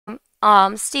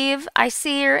Steve, I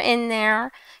see you're in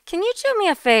there. Can you do me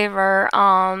a favor?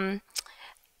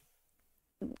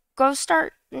 Go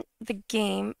start the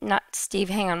game. Not Steve,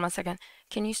 hang on 1 second.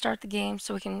 Can you start the game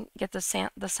so we can get the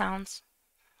sounds?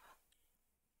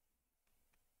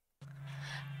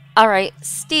 All right,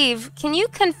 Steve, can you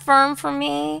confirm for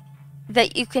me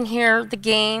that you can hear the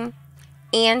game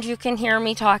and you can hear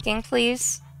me talking,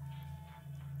 please?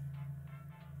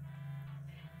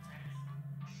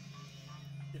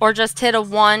 Or just hit a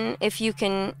 1 if you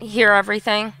can hear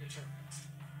everything.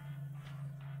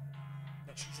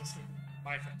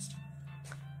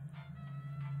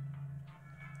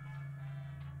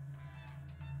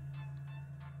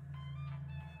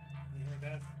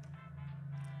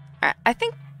 I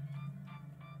think.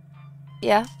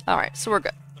 Yeah. All right. So we're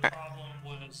good. The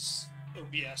problem was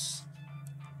OBS.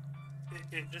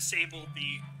 It disabled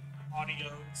the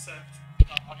audio set.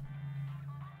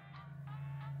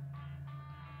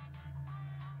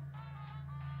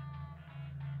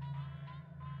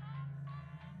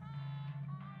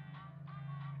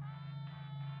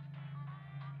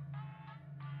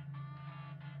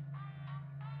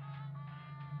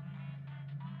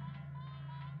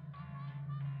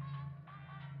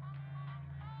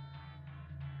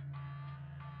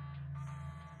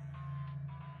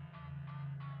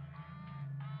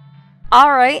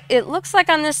 All right, it looks like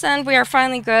on this end we are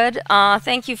finally good.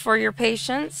 Thank you for your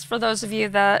patience, for those of you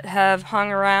that have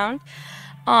hung around.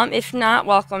 If not,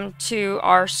 welcome to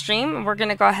our stream. We're going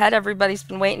to go ahead. Everybody's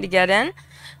been waiting to get in.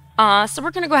 So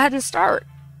we're going to go ahead and start.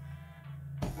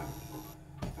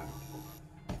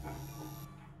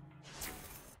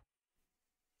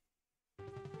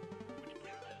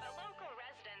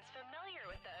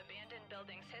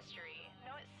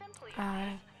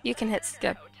 You can hit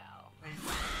skip.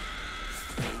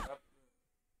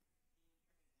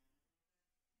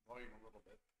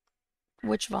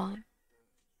 Which volume?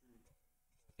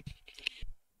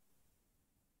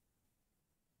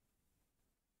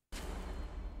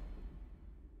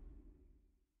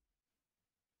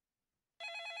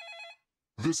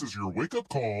 This is your wake-up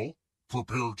call.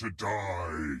 Prepare to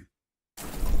die.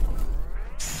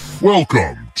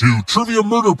 Welcome to Trivia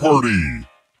Murder Party.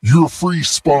 Your free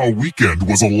spa weekend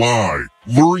was a lie,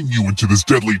 luring you into this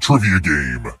deadly trivia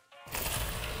game.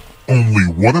 Only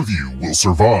one of you will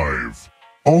survive.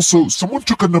 Also, someone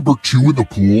took a number 2 in the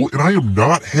pool, and I am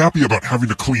not happy about having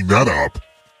to clean that up.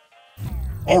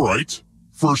 Alright,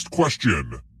 first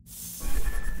question.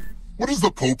 What is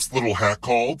the Pope's little hat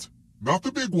called? Not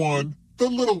the big one, the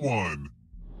little one.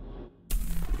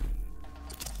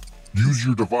 Use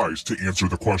your device to answer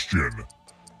the question.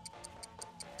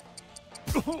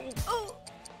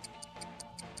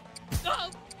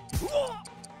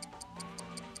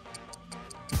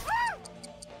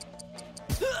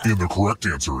 And the correct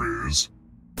answer is...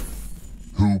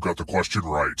 Who got the question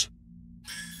right?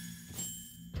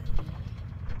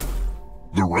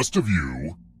 The rest of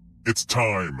you, it's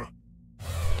time.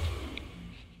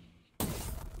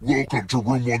 Welcome to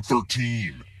room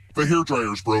 113. The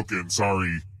hairdryer's broken,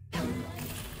 sorry.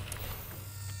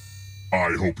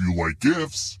 I hope you like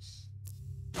gifts.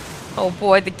 Oh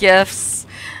boy, the gifts.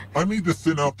 I need to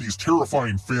thin out these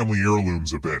terrifying family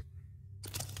heirlooms a bit.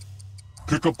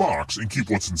 Pick a box and keep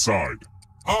what's inside.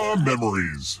 Ah,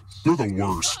 memories. They're the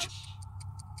worst.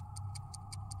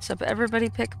 So everybody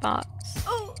pick a box.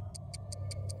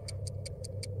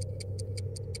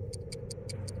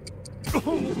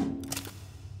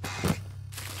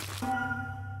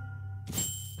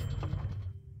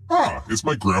 Ah, it's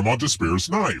my Grandma Despair's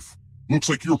knife. Looks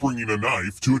like you're bringing a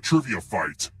knife to a trivia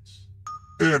fight.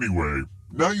 Anyway,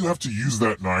 now you have to use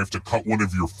that knife to cut one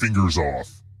of your fingers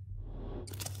off.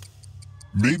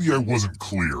 Maybe I wasn't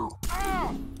clear.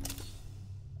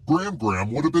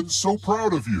 Gram would have been so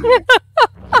proud of you.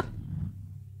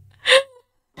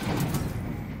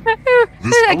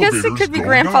 I guess it could be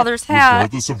grandfather's hat.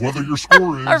 Regardless of whether your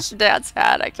score is. Or dad's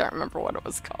hat. I can't remember what it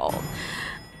was called.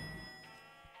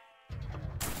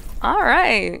 All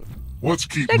right. Let's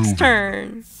keep moving. Next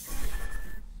turn.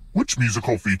 Which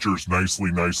musical features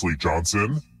Nicely Nicely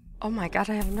Johnson? Oh my god,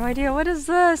 I have no idea. What is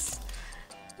this?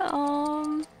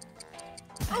 I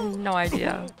have no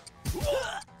idea.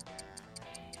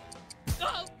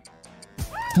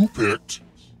 Who picked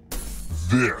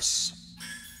this?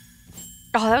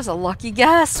 Oh, that was a lucky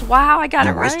guess. Wow, I got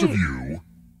it right. The rest of you,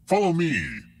 follow me.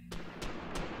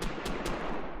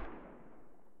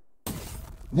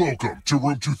 Welcome to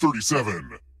room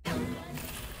 237.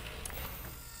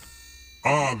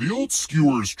 Ah, the old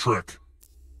skewers trick.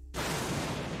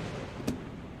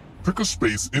 Pick a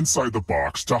space inside the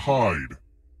box to hide.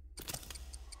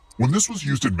 When this was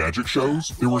used in magic shows,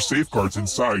 there were safeguards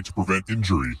inside to prevent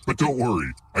injury, but don't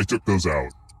worry, I took those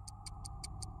out.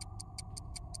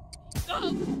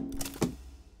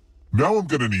 Now I'm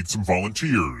gonna need some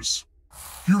volunteers.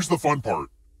 Here's the fun part.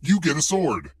 You get a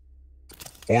sword.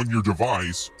 On your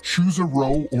device, choose a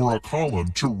row or a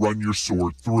column to run your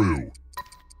sword through.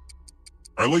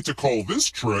 I like to call this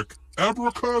trick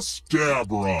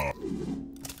Abracastabra.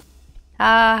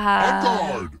 On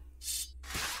guard!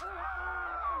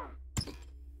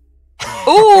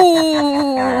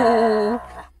 Ooh!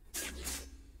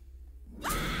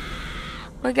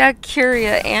 We got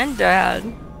Kyria and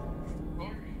Dad.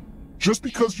 Just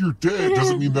because you're dead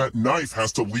doesn't mean that knife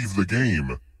has to leave the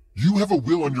game. You have a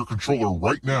will on your controller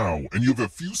right now, and you have a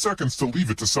few seconds to leave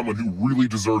it to someone who really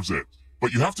deserves it.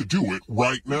 But you have to do it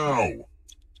right now.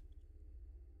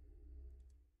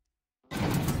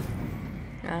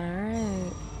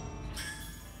 Alright.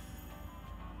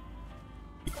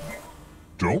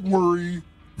 Don't worry.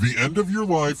 The end of your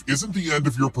life isn't the end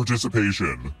of your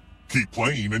participation. Keep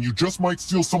playing and you just might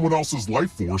steal someone else's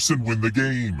life force and win the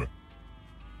game.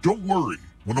 Don't worry.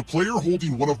 When a player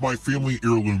holding one of my family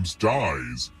heirlooms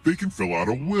dies, they can fill out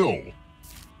a will.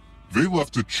 They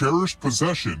left a cherished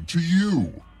possession to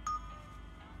you.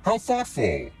 How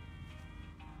thoughtful.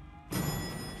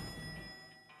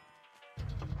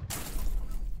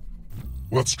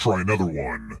 Let's try another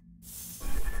one.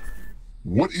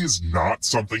 What is not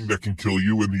something that can kill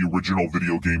you in the original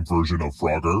video game version of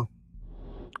Frogger?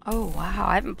 Oh wow,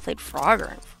 I haven't played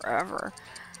Frogger in forever.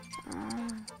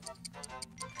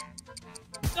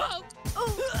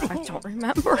 I don't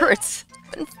remember. It's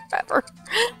been forever.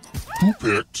 Who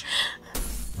picked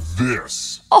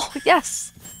this? Oh,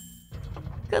 yes.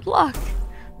 Good luck.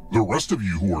 The rest of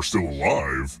you who are still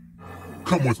alive,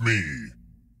 come with me.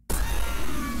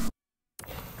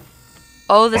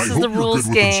 Oh, this I is hope the you're rules good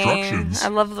with game. instructions. I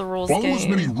love the rules Follow game. as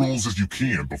many rules as you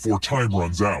can before time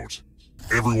runs out.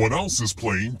 Everyone else is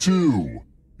playing too.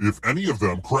 If any of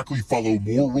them correctly follow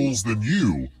more rules than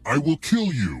you, I will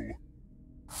kill you.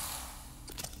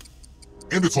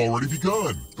 And it's already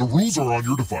begun. The rules are on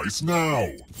your device now.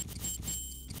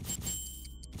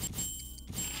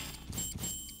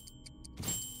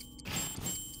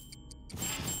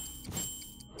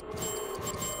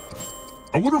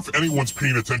 I wonder if anyone's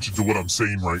paying attention to what I'm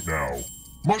saying right now.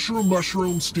 Mushroom,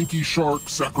 mushroom, stinky shark,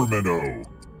 Sacramento.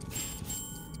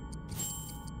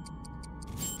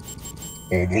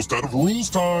 Almost out of rules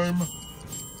time.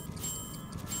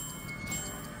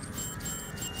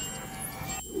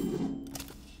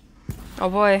 Oh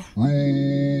boy.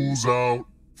 Rules out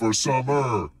for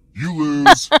summer. You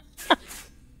lose.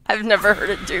 I've never heard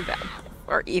it do that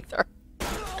before either.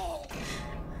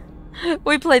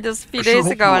 We played this a few days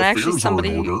ago and actually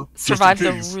somebody survived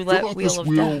the roulette wheel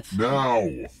of death. Now.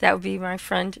 That would be my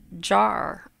friend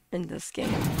Jar in this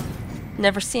game.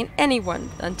 Never seen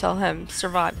anyone until him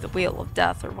survive the wheel of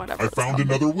death or whatever. I it's found called.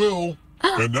 another will.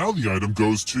 And now the item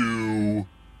goes to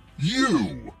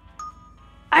you.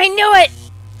 I knew it!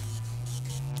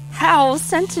 Hal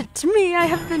sent it to me. I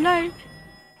have the knife.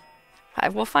 I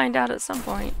will find out at some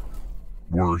point.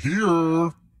 We're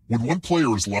here. When one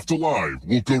player is left alive,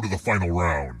 we'll go to the final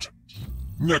round.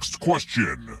 Next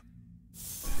question.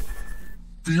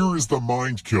 Fear is the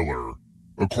mind killer,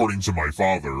 according to my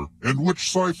father, and which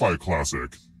sci-fi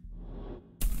classic?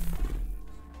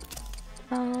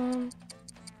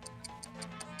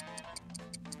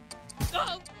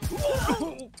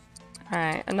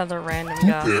 Alright, another random Who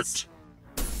guess.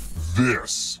 picked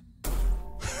this?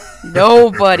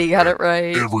 Nobody got it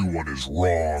right. Everyone is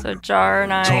wrong. So Jar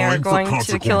and I are Time for going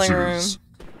to the killing room. consequences.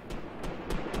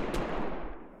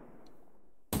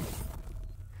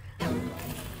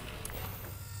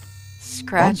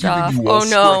 Scratch I'm off. giving you all Oh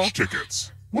no. scratch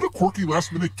tickets. What a quirky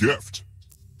last-minute gift.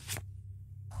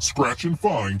 Scratch and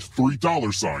find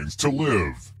 $3 to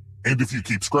live. And if you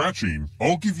keep scratching,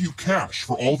 I'll give you cash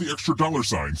for all the extra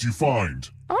 $signs you find.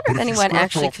 I wonder But if if you anyone scratch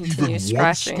actually off even continues one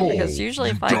scratching, skull, because usually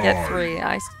you if I get die. 3,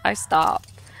 I stop.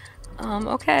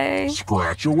 Okay.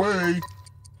 Scratch away.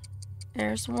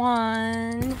 There's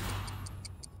one.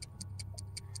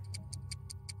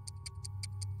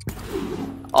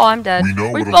 Oh, I'm dead. We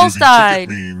know We what a both losing died.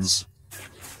 ticket means.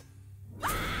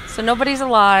 So nobody's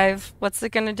alive. What's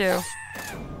it gonna do?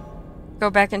 Go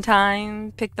back in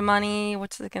time? Pick the money?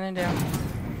 What's it gonna do?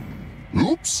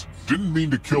 Oops, didn't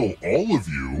mean to kill all of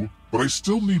you, but I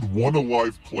still need one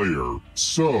alive player,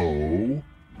 so...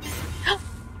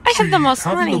 I have the most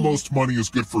having money. the most money is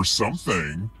good for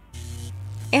something.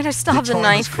 And I still have the time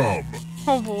knife. has come.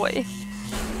 Oh boy.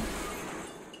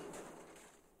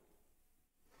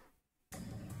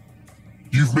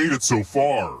 You've made it so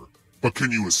far. but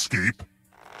can you escape?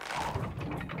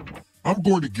 I'm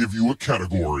going to give you a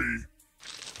category.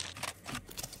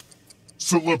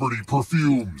 Celebrity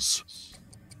perfumes.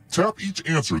 Tap each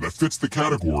answer that fits the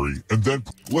category, and then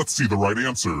let's see the right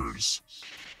answers.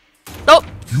 Oh!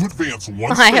 You advance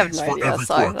one I have space no for idea, every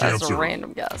so correct that's answer. a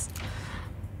random guess.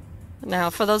 Now,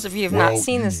 for those of you who have not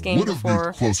seen this game would have before,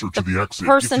 moved closer to the exit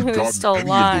person if you'd who is gotten still any of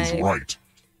those alive right.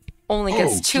 only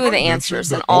gets Oh, 2 should of the I mention answers,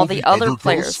 that and all all the the other other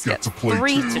players ghosts get get to play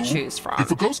 3 to too? choose from.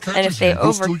 If a ghost And if catches they you,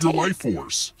 they'll steal your overtake... life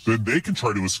force. Then they can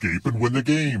try to escape and win the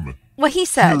game. What he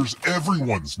said. Here's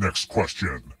everyone's next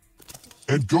question.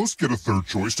 And ghosts get a third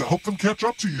choice to help them catch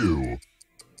up to you.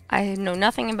 I know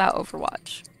nothing about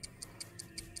Overwatch.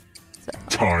 So,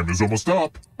 Time is almost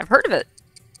up. I've heard of it,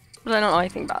 but I don't know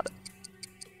anything about it.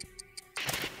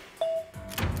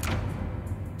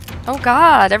 Oh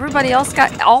god, everybody else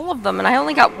got all of them, and I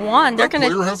only got one. They're That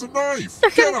gonna... player has a knife. They're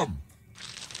Get gonna- him.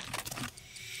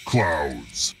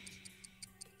 Clouds.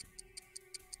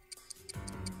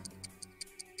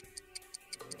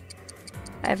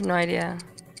 I have no idea.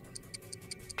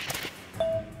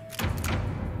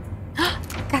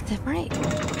 Got them right.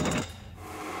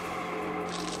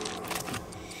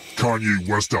 Kanye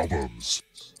West albums.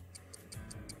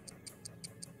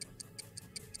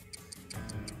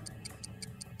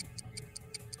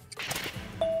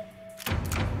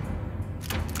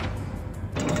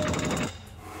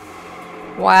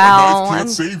 Wow, A knife I'm can't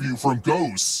save you from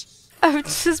ghosts.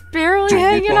 just barely Don't look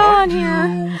hanging on behind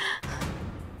here.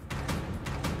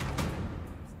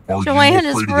 you. Are Joanne you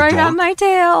is afraid of the right dark? on my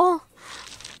tail.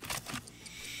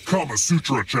 Kama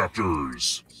Sutra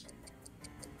chapters.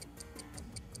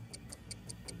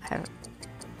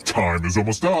 Time is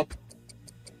almost up.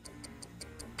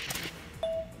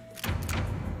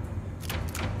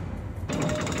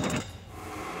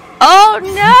 Oh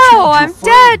no, I'm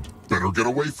dead. Better get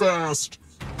away fast.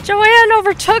 Joanne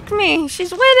overtook me.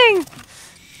 She's winning.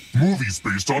 Movies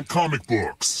based on comic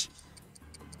books.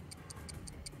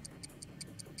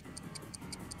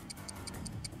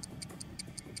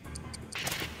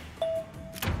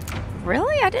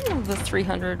 Really? I didn't know the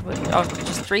 300 was... Oh,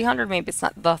 just 300? Maybe it's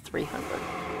not the 300.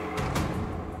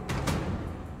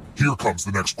 Here comes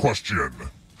the next question.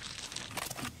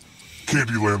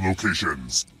 Candyland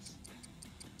locations.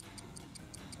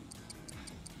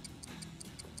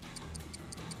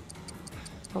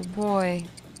 Oh boy.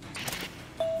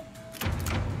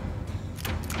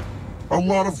 A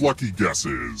lot of lucky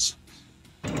guesses.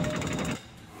 And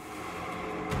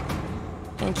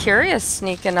Curious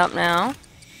sneaking up now.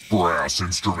 Brass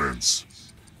instruments.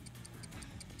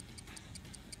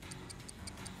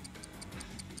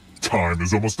 Time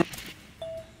is almost up.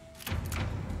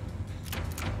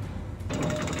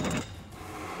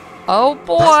 Oh Pass me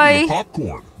boy. the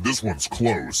popcorn. This one's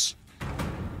close.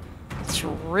 It's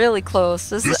really close.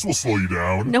 This This is... will slow you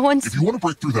down. No one's If you want to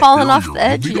break through that fallen barrier, off the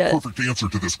edge you'll need yet. a perfect answer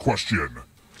to this question.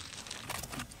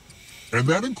 And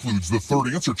that includes the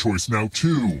third answer choice now,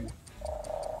 too.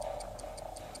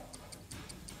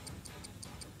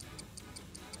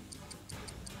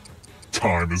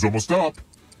 Time is almost up.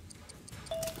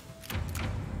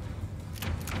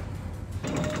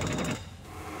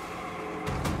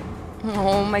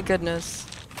 Oh my goodness.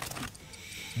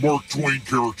 Mark Twain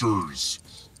characters.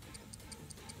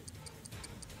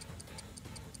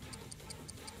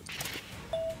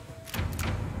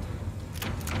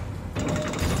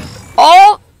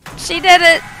 Oh! She did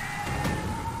it!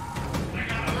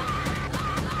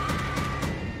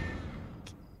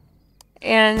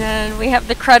 And then we have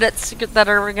the credits that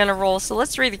are going to roll. So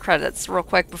let's read the credits real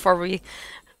quick before we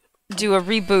do a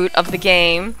reboot of the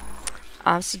game.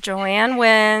 So Joanne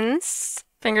wins.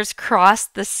 Fingers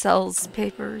crossed this sells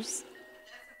papers.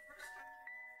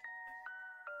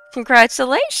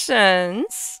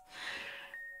 Congratulations!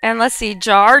 And let's see,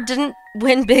 Jar didn't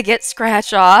win big at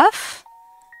Scratch Off.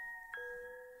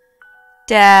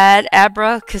 Dad,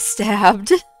 Abra,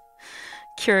 stabbed.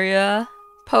 Curia,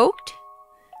 poked.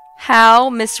 How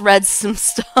misread some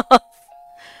stuff.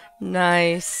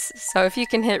 Nice. So if you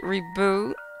can hit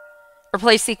reboot or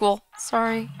play sequel,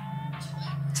 sorry.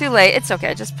 Too late. It's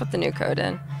okay. Just put the new code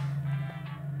in.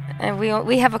 And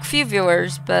we have a few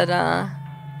viewers, but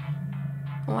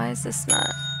why is this not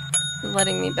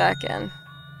letting me back in?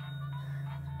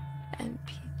 NP.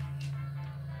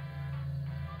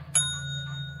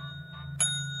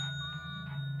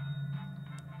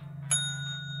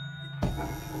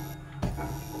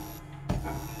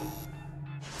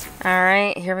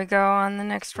 Alright, here we go on the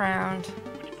next round.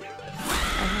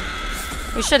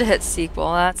 We should have hit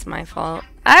sequel, that's my fault.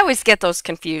 I always get those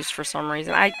confused for some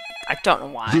reason. I don't know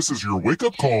why. This is your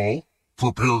wake-up call.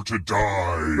 Prepare to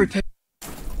die.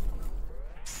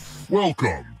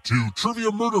 Welcome to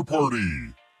Trivia Murder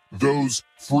Party! Those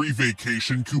free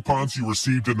vacation coupons you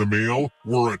received in the mail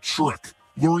were a trick,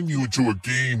 luring you into a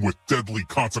game with deadly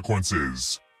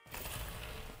consequences.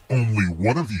 Only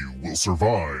one of you will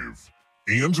survive.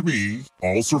 And me,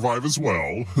 I'll survive as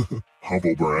well.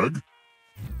 Humble brag.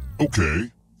 Okay,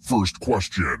 first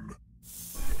question.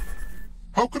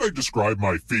 How could I describe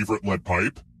my favorite lead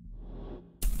pipe?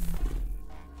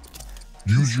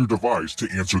 Use your device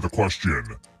to answer the question.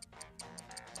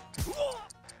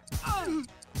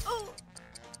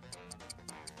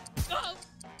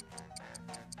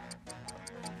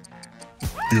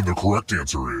 And the correct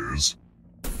answer is...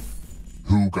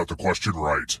 Who got the question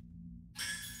right?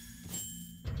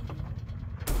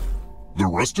 The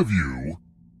rest of you,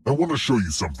 I want to show you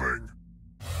something.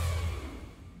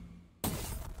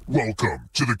 Welcome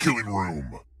to the killing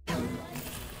room.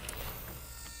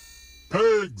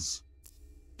 Pegs!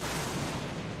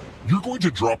 You're going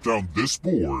to drop down this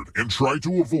board and try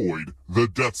to avoid the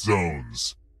death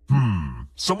zones.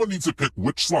 Someone needs to pick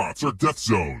which slots are death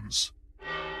zones.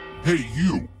 Hey,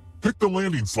 you! Pick the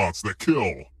landing slots that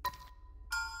kill.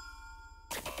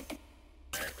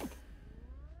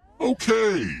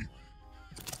 Okay!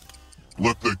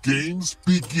 Let the games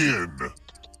begin!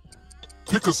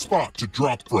 Pick a spot to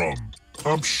drop from.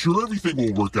 I'm sure everything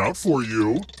will work out for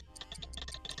you.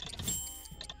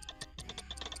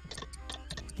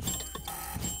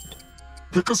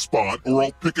 Pick a spot or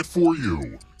I'll pick it for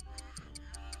you.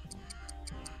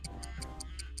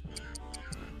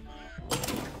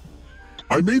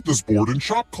 I made this board in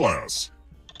shop class.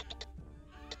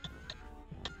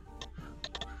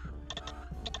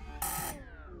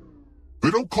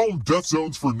 They don't call them death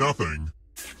zones for nothing.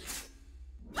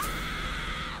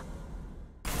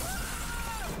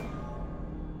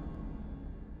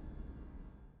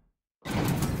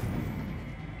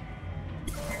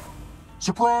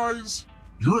 Surprise!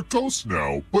 You're a ghost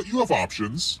now, but you have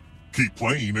options. Keep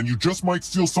playing and you just might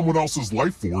steal someone else's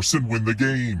life force and win the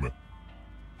game.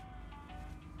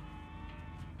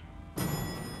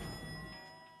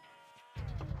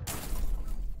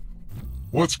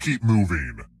 Let's keep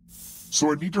moving.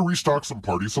 So I need to restock some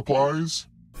party supplies.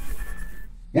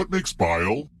 What makes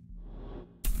bile?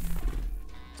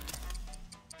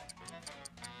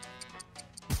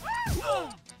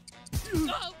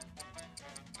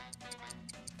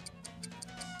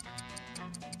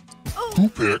 Who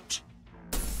picked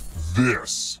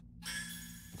this?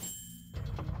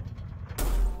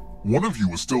 One of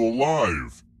you is still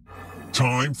alive.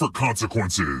 Time for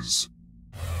consequences.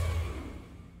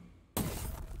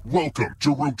 Welcome to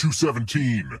room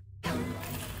 217.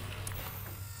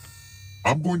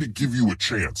 I'm going to give you a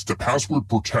chance to password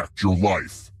protect your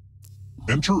life.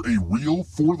 Enter a real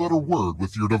 4-letter word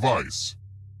with your device.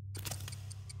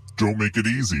 Don't make it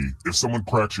easy. If someone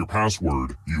cracks your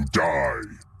password, you die.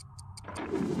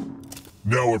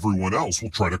 Now everyone else will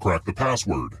try to crack the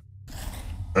password.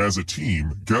 As a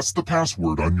team, guess the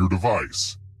password on your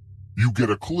device. You get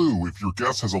a clue if your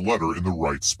guess has a letter in the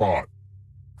right spot.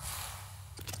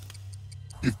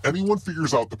 If anyone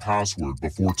figures out the password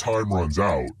before time runs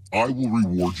out, I will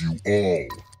reward you all.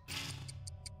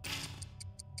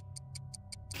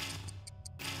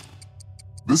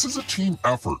 This is a team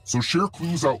effort, so share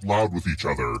clues out loud with each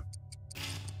other.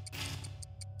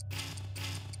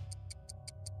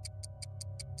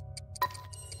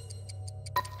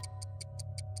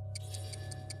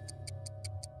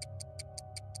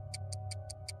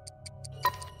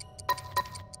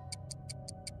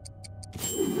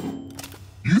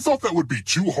 You thought that would be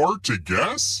too hard to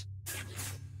guess?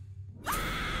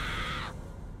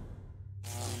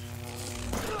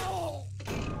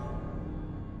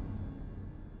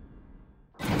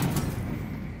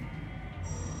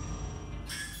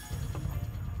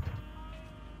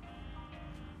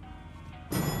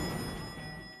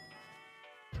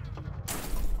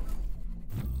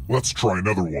 Let's try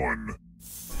another one.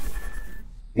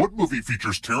 What movie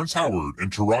features Terrence Howard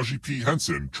and Taraji P.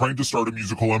 Henson trying to start a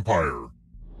musical empire?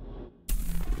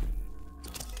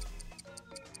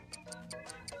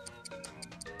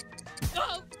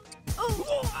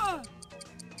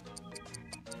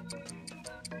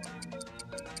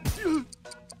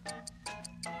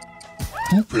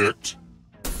 Who picked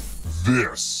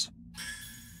this?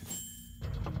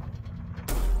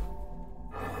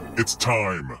 It's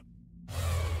time.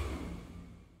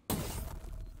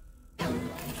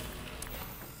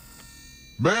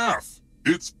 Math!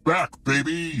 It's back,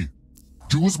 baby!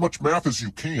 Do as much math as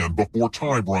you can before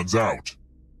time runs out.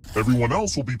 Everyone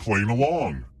else will be playing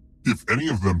along. If any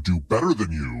of them do better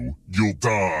than you, you'll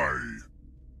die.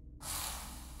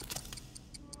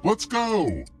 Let's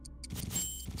go!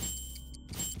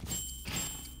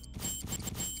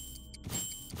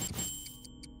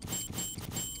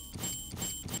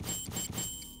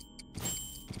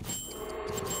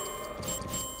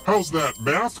 How's that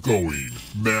math going,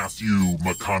 Matthew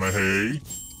McConaughey?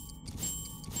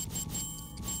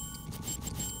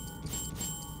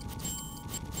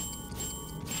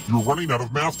 You're running out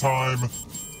of math time.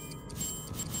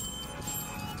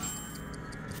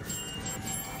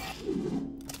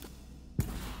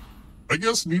 I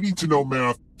guess needing to know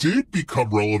math did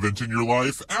become relevant in your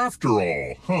life after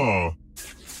all, huh?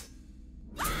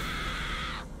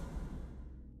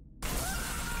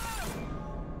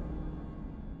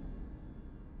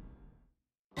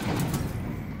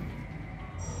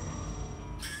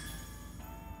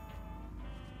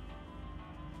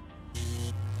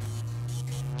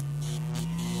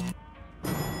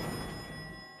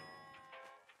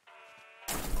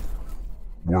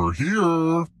 We're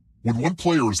here! When one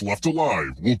player is left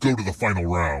alive, we'll go to the final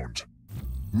round.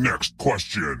 Next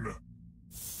question.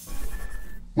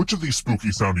 Which of these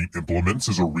spooky-sounding implements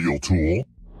is a real tool?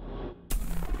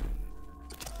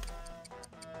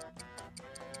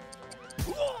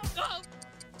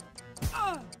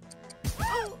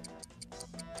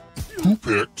 Who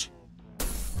picked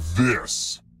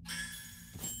this?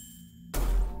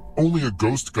 Only a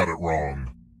ghost got it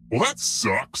wrong. Well, that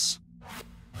sucks.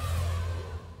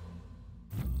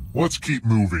 Let's keep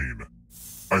moving.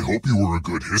 I hope you were a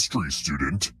good history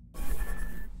student.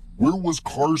 Where was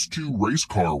Cars 2 race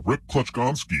car Rip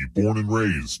Kluchkonsky born and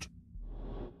raised?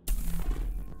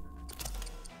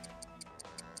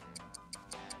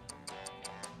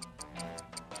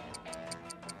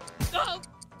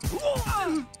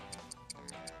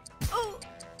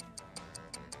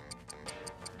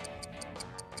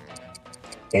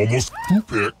 Almost. Who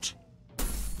picked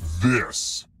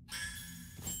this?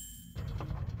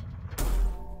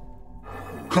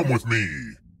 Come with me.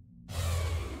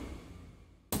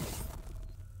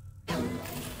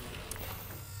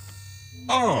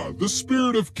 Ah, the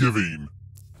spirit of giving.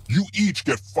 You each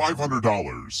get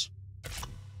 $500.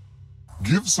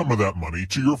 Give some of that money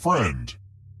to your friend.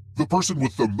 The person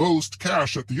with the most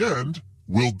cash at the end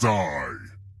will die.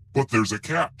 But there's a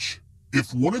catch.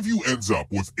 If one of you ends up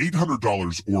with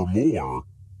 $800 or more,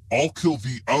 I'll kill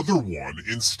the other one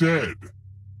instead.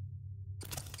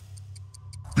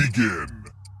 Begin.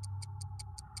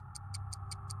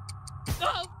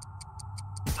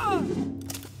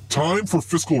 Time for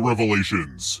fiscal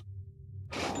revelations.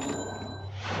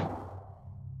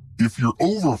 If you're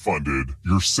overfunded,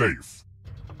 you're safe.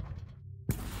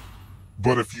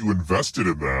 But if you invested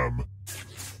in them...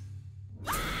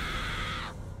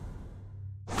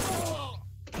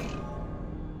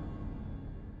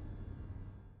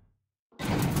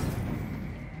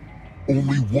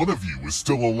 Only one of you is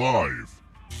still alive.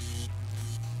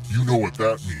 You know what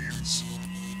that means.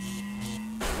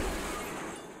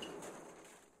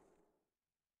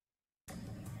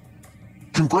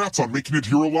 Congrats on making it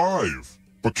here alive!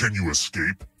 But can you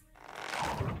escape?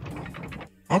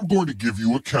 I'm going to give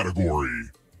you a category.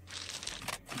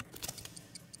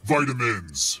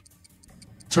 Vitamins.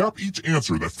 Tap each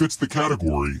answer that fits the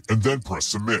category and then press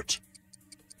submit.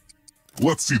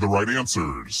 Let's see the right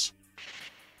answers.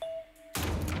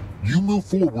 You move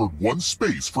forward one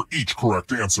space for each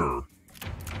correct answer.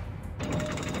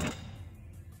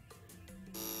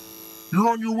 You're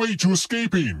on your way to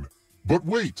escaping! But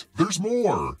wait, there's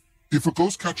more! If a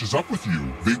ghost catches up with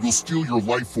you, they will steal your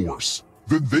life force.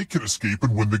 Then they can escape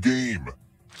and win the game.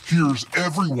 Here's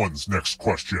everyone's next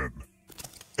question.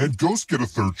 And ghosts get a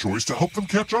third choice to help them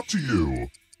catch up to you.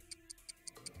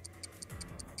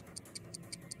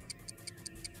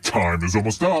 Time is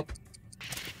almost up.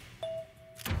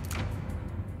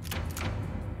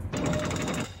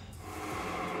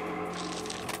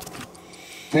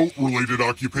 Boat-related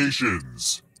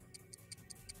occupations.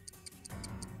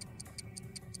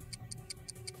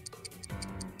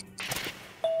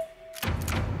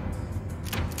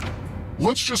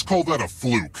 Let's just call that a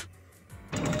fluke.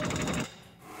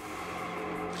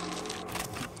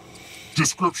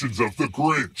 Descriptions of the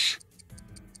Grinch.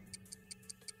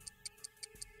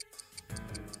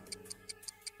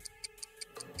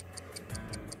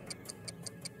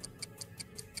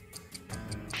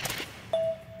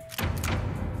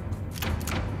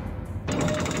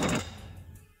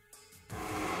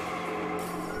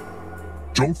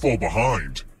 Don't fall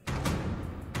behind.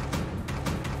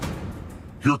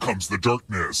 Here comes the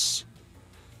darkness.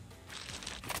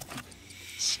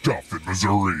 Stuff in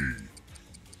Missouri.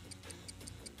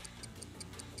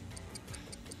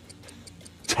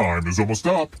 Time is almost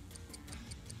up.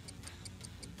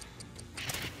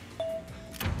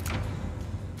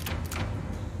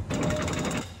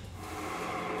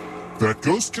 That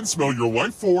ghost can smell your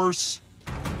life force.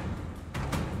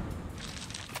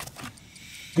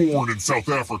 Born in South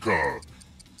Africa.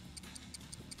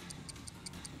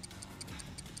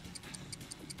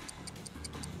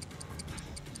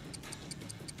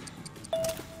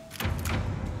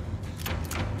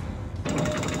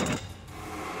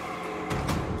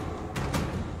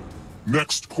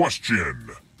 Next question.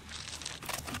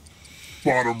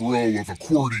 Bottom row of a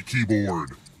QWERTY keyboard.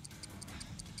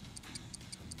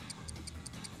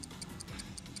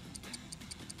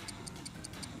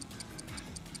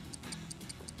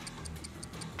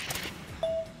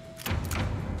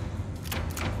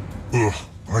 Ugh,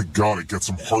 I gotta get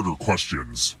some harder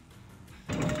questions.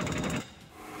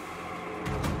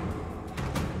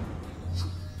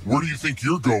 Where do you think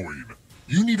you're going?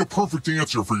 You need a perfect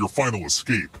answer for your final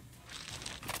escape.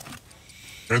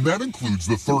 And that includes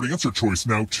the third answer choice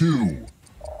now, too.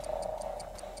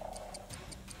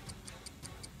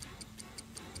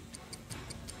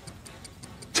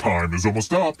 Time is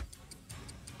almost up.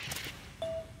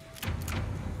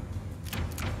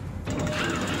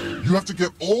 You have to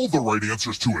get all the right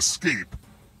answers to escape.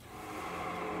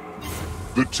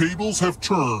 The tables have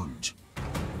turned.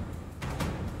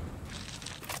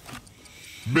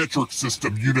 Metric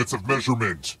system units of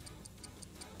measurement.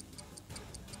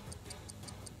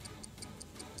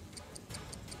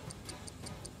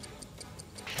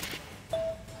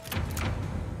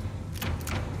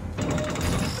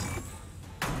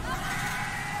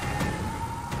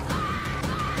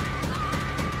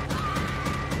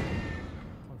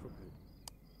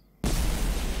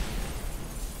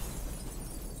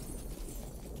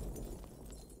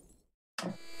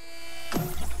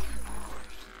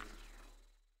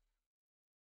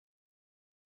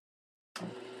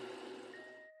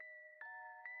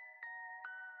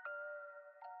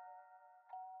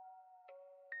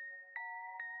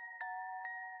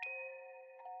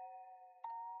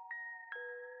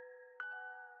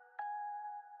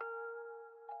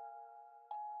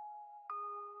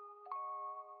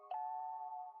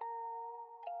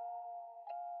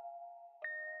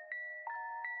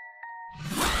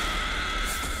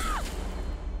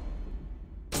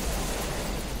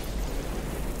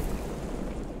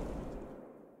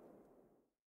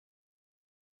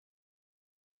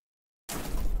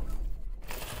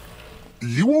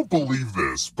 You won't believe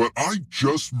this, but I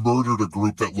just murdered a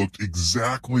group that looked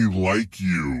exactly like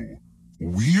you.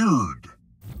 Weird.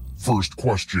 First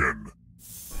question.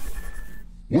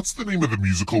 What's the name of the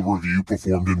musical review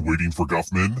performed in Waiting for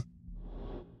Guffman?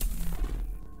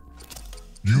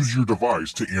 Use your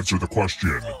device to answer the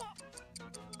question.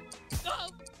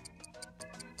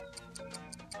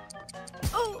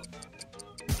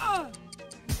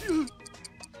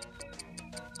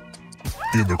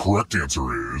 And the correct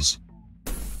answer is...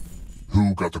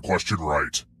 Who got the question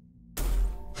right?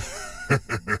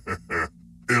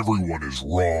 Everyone is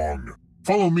wrong.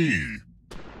 Follow me.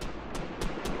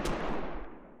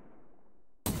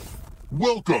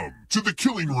 Welcome to the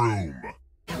Killing Room.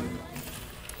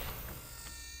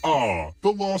 Ah,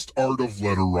 the lost art of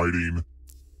letter writing.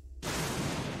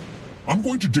 I'm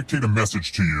going to dictate a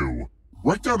message to you.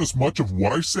 Write down as much of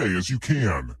what I say as you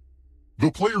can.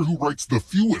 The player who writes the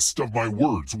fewest of my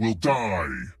words will die.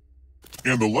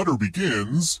 And the letter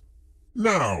begins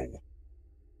now.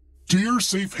 Dear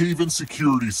Safe Haven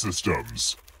Security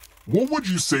Systems, what would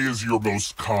you say is your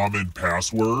most common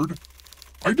password?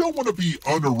 I don't want to be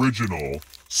unoriginal,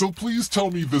 so please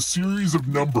tell me the series of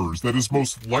numbers that is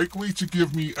most likely to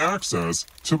give me access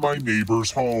to my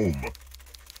neighbor's home.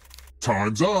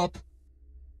 Time's up.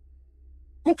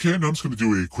 Okay, now I'm just going to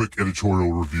do a quick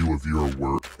editorial review of your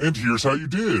work, and here's how you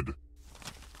did.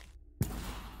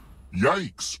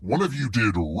 Yikes, one of you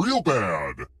did real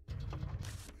bad.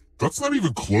 That's not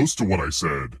even close to what I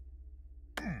said.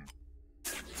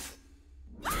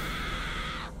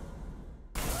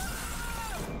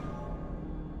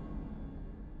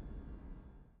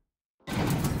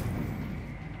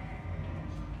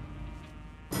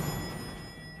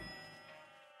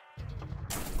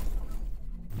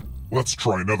 Let's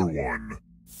try another one.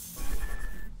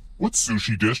 What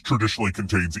sushi dish traditionally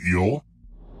contains eel?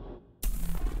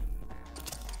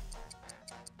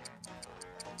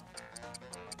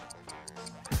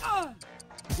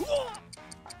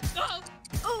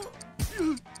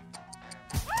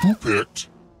 Who picked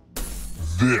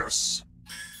this?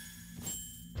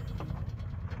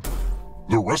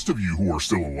 The rest of you who are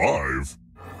still alive,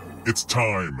 it's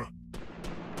time.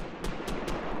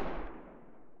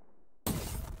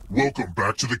 Welcome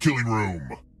back to the Killing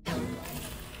Room.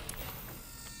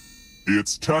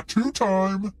 It's tattoo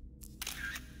time.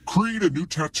 Create a new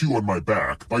tattoo on my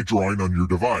back by drawing on your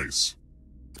device.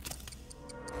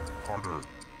 Harder.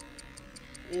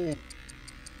 Oh.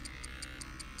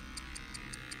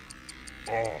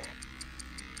 Oh.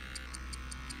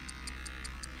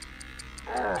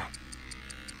 Oh.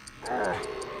 Oh.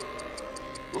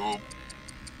 Oh.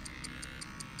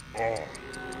 Oh.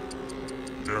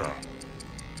 Yeah.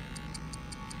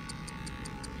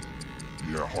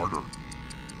 Yeah, harder.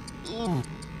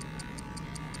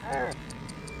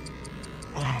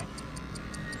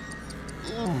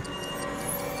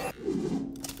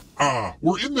 Ah,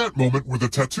 we're in that moment where the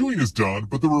tattooing is done,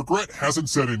 but the regret hasn't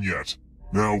set in yet.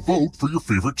 Now vote for your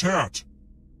favorite tat.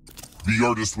 The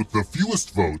artist with the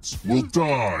fewest votes will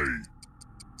die.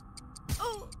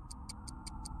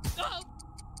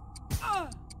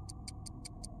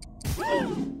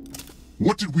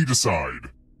 What did we decide?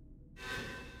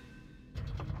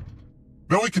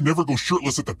 Now I can never go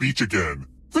shirtless at the beach again.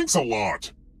 Thanks a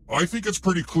lot. I think it's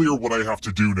pretty clear what I have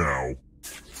to do now.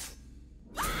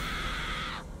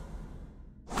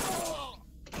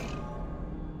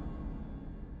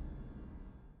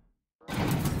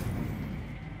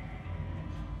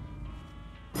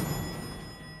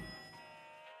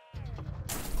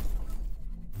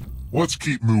 Let's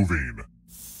keep moving.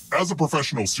 As a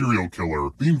professional serial killer,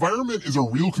 the environment is a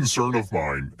real concern of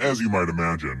mine, as you might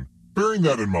imagine. Bearing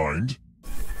that in mind,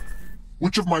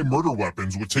 which of my murder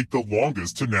weapons would take the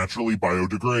longest to naturally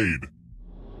biodegrade?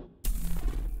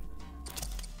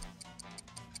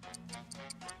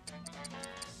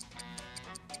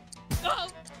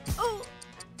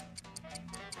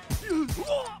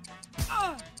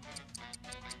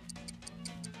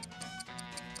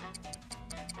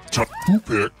 Who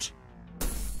picked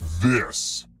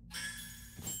this?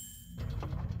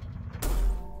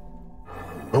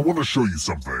 I want to show you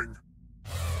something.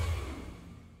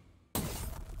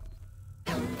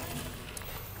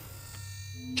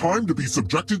 Time to be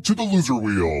subjected to the loser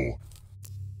wheel.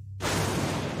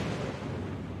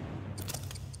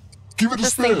 Give it a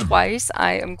This spin. thing twice,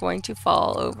 I am going to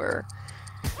fall over.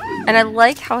 And I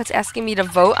like how it's asking me to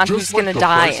vote on who's Just like going to The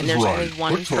die, Price and is there's Right, only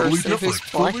one but totally person who's different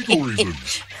for legal playing.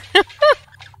 reasons.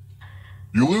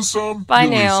 You lose some, Bye, you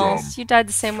lose Nails. some. You died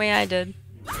the same way I did.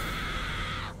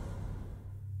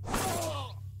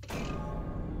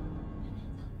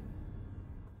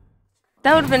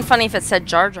 That would have been funny if it said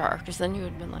Jar Jar, because then you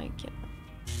would have been like,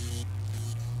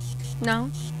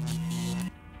 no.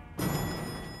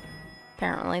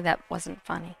 Apparently that wasn't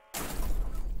funny.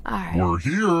 Alright. We're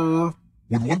here.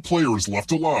 When one player is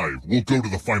left alive, we'll go to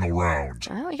the final round.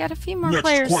 Well, we got a few more Next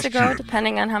players to go, question.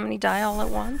 depending on how many die all at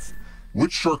once.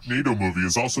 Which Sharknado movie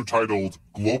is also titled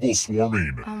Global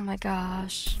Swarming? Oh my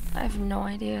gosh. I have no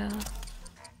idea.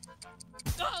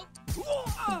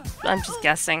 I'm just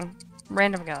guessing.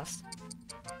 Random guess.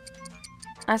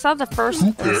 I saw the first Who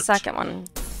and the picked second one.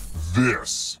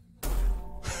 This.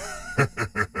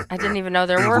 I didn't even know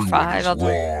there were Everyone five is other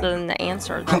wrong. than the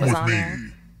answer that Come was with on me. there.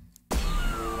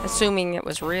 Assuming it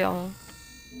was real.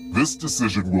 This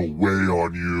decision will weigh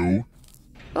on you.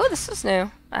 Oh, this is new.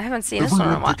 I haven't seen this one in a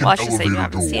Everyone while. pick an Well, I should say you elevator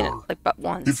haven't seen it door. like but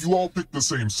once. If you all pick the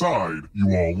same side,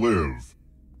 you all live.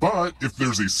 But if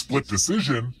there's a split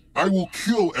decision, I will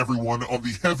kill everyone on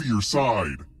the heavier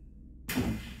side.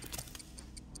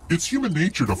 It's human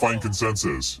nature to find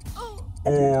consensus.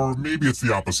 Or maybe it's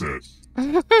the opposite.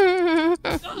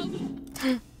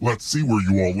 Let's see where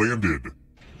you all landed.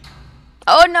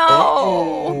 Oh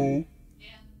no!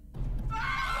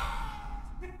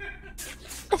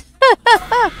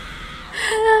 Uh-oh.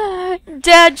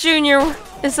 Dad Jr.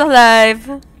 is alive.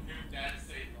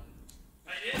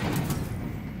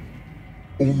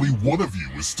 Only one of you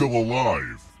is still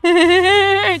alive.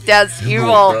 Dad's You know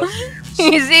what evil. that means.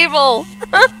 He's evil.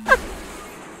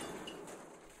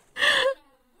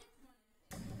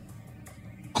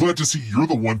 Glad to see you're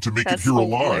the one to make That's it here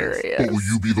alive. hilarious. But will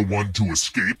you be the one to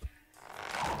escape?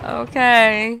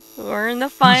 Okay, we're in the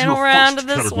Who's final your round first of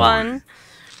this category? one.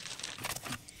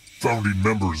 Founding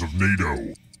members of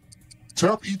NATO.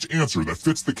 Tap each answer that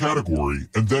fits the category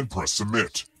and then press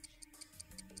submit.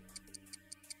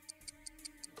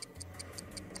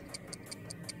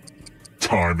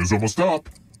 Time is almost up.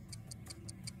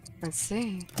 Let's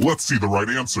see. Let's see the right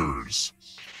answers.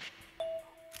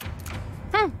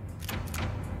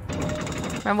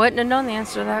 I wouldn't have known the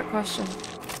answer to that question.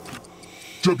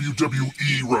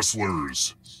 WWE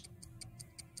wrestlers.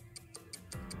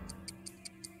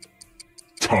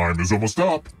 Time is almost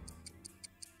up.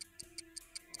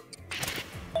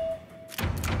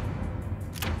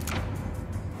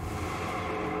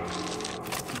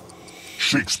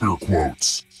 Shakespeare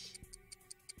quotes.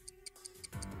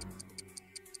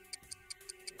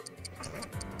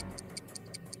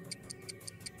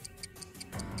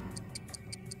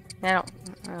 I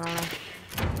don't know.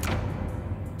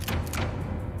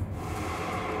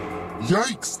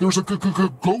 Yikes, there's a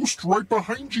ghost right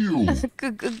behind you.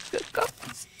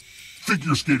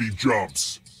 Figure skating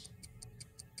jumps.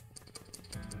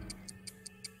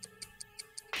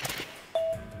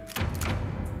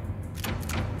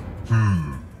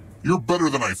 You're better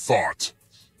than I thought.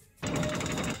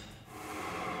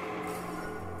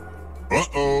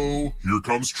 Uh-oh, here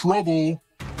comes trouble.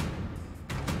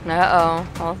 Uh-oh.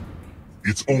 Well,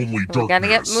 It's only darkness. we gotta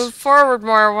get moved forward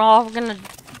more. We're all gonna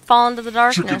fall into the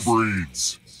Chicken darkness.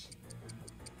 breeds.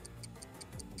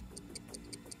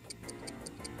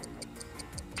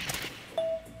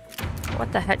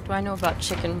 What the heck do I know about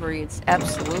chicken breeds?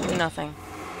 Absolutely nothing.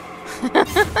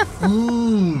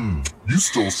 You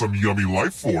stole some yummy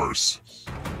life force.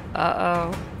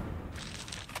 Uh-oh.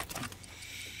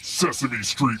 Sesame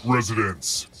Street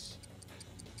residents.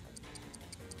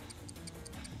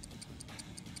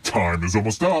 Time is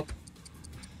almost up.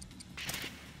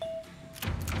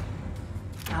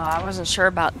 Oh, I wasn't sure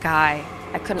about Guy.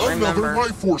 I couldn't Another remember.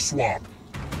 life force swap.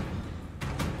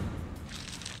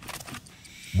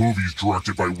 Movies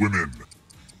directed by women.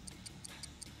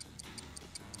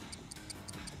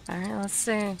 Alright, let's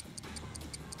see.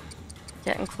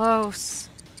 Getting close.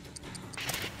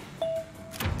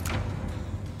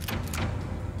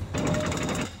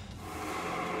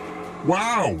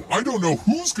 Wow, I don't know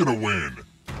who's gonna win.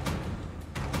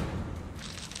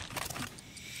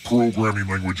 Programming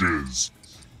languages.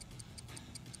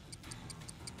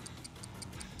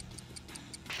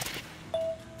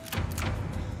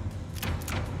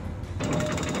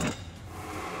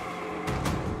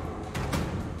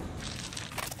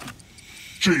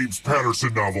 James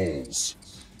Patterson novels.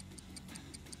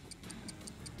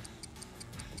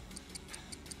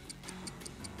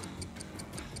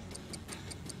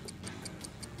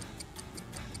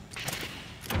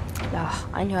 Oh,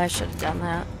 I knew I should have done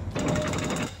that.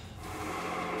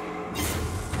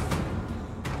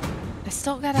 I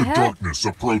still got The ahead. darkness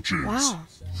approaches. Wow.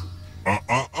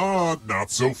 Not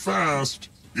so fast.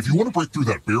 If you want to break through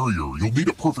that barrier, you'll need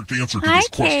a perfect answer to Hi, this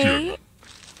question. Kate.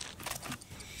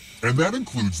 And that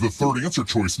includes the third answer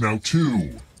choice now,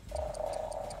 too.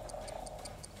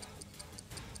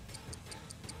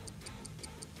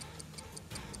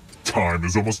 Time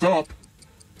is almost up.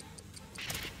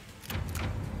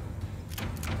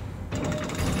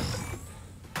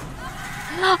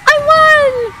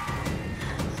 I won!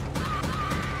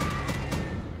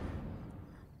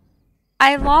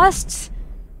 I lost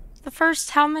the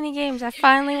first how many games? I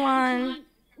finally won.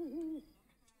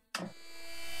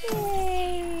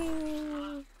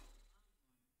 Yay.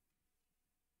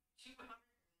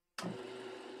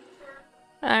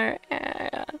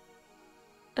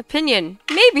 Opinion.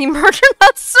 Maybe murder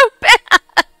not so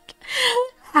bad.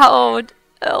 Howled.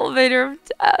 Elevator of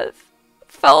death.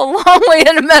 Fell a long way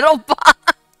in a metal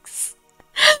box.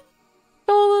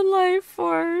 Stolen life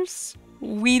force.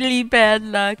 Wheelie bad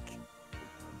luck.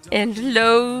 And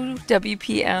low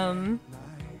WPM.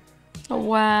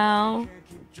 Wow.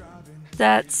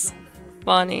 That's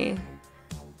funny.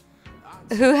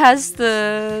 Who has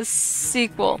the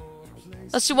sequel?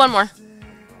 Let's do one more.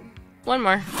 One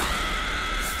more.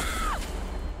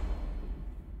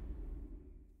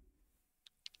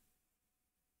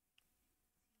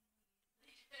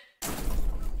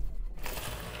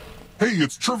 Hey,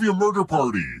 it's Trivia Murder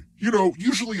Party! You know,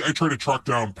 usually I try to track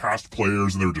down past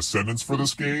players and their descendants for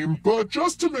this game, but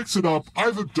just to mix it up,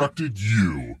 I've abducted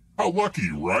you. How lucky,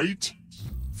 right?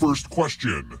 First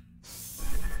question.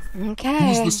 Okay.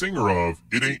 Who's the singer of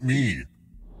It Ain't Me?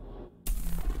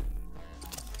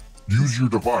 Use your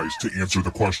device to answer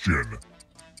the question.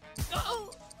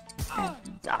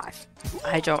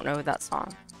 I don't know that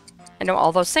song. I know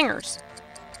all those singers,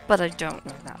 but I don't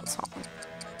know that song.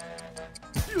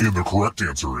 And the correct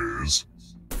answer is...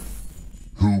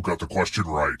 Who got the question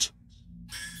right?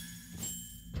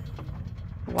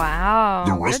 Wow.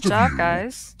 The rest Good of job, you,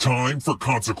 guys. time for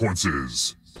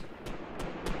consequences.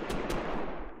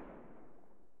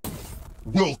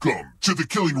 Welcome to the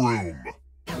killing room.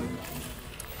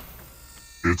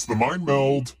 It's the mind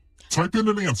meld. Type in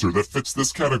an answer that fits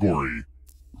this category.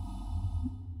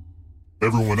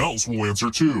 Everyone else will answer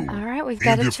too. All right, we've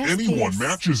got And a if chess anyone piece.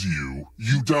 matches you,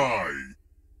 you die.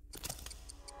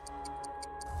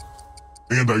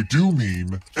 And I do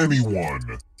mean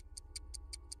anyone.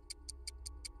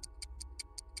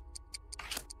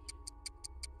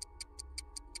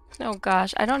 Oh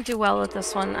gosh, I don't do well with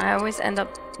this one. I always end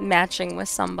up matching with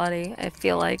somebody, I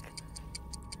feel like.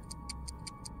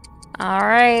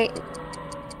 Alright.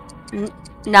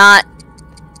 Not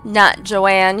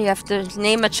Joanne. You have to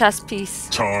name a chess piece.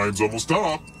 Time's almost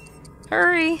up.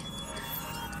 Hurry.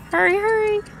 Hurry,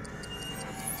 hurry.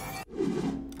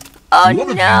 Oh One of you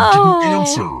didn't no!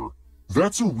 answer.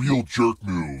 That's a real jerk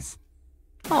move.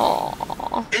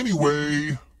 Aww.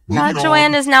 Anyway, Not moving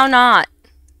Joanne on. is now not.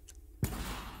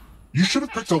 You should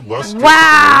have picked a less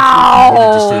Wow!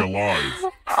 difficult to stay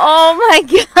alive. Oh my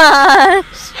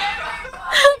gosh!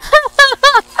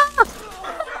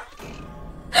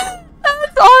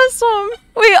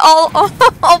 all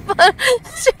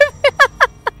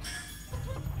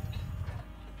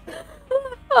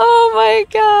Oh my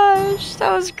gosh,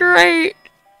 that was great.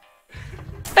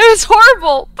 It was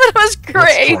horrible, but it was great.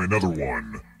 Let's try another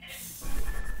one.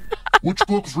 Which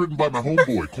book was written by my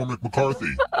homeboy, Cormac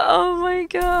McCarthy? Oh my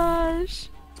gosh.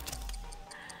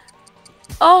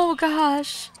 Oh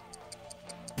gosh.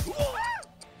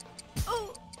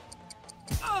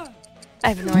 I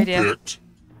have no idea. Picked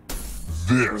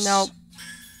this. Nope.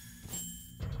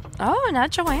 Oh, not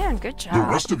Joanne. Good job. The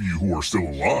rest of you who are still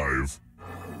alive,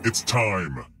 it's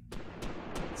time.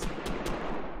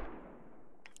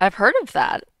 I've heard of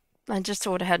that. I just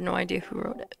would have had no idea who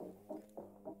wrote it.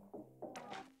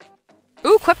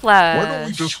 Ooh, Quiplash. Why don't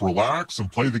we just relax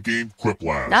and play the game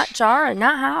Quiplash? Not jar and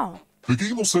not how. The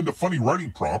game will send a funny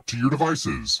writing prompt to your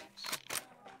devices.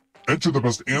 Enter the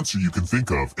best answer you can think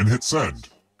of and hit send.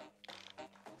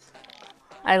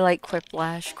 I like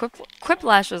Quiplash.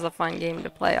 Quiplash is a fun game to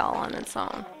play all on its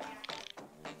own.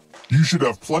 You should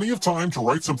have plenty of time to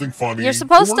write something funny, You're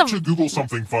supposed or to Google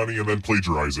something funny and then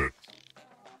plagiarize it.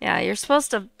 Yeah, you're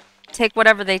supposed to take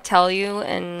whatever they tell you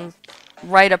and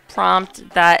write a prompt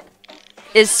that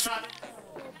is...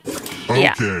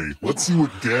 Yeah. Okay, let's see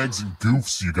what gags and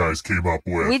goofs you guys came up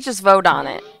with. We just vote on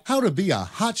it. How to be a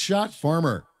hotshot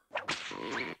farmer.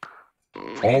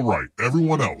 All right,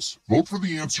 everyone else, vote for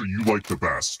the answer you like the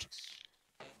best.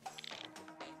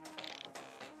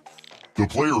 The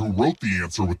player who wrote the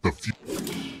answer with the few...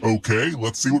 Okay,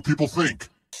 let's see what people think.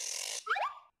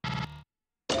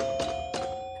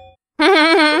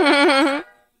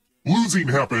 Losing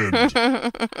happened.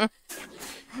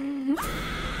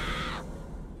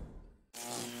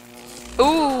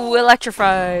 Ooh,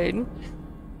 electrified.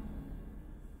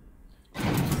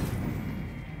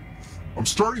 I'm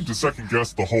starting to second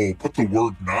guess the whole put the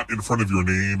word not in front of your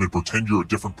name and pretend you're a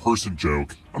different person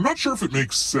joke. I'm not sure if it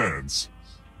makes sense.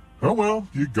 Oh well,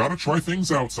 you gotta try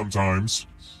things out sometimes.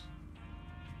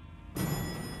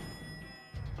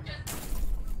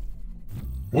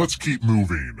 Let's keep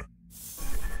moving.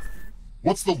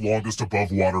 What's the longest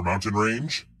above water mountain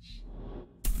range?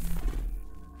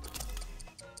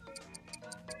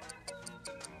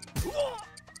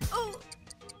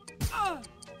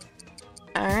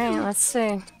 Alright, let's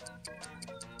see.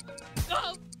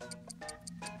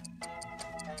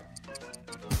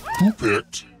 Who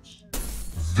picked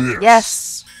this?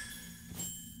 Yes.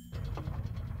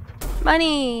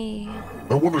 Money.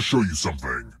 I want to show you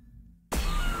something.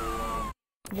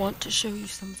 Want to show you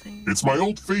something. It's my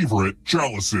old favorite,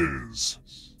 chalices.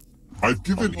 I've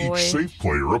given boy. each safe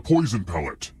player a poison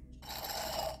pellet.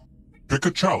 Pick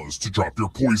a chalice to drop your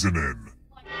poison in.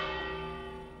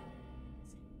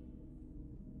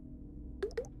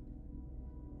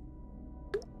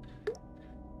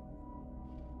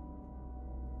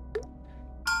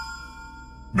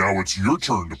 Now it's your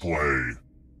turn to play.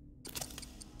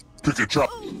 Pick a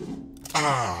chalice.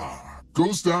 Ah,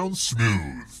 goes down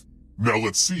smooth. Now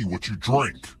let's see what you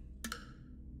drink.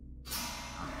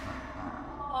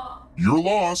 Your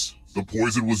loss. The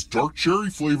poison was dark cherry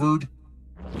flavored.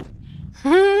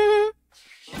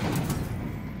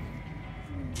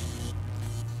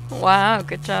 Wow,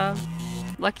 good job.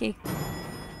 Lucky.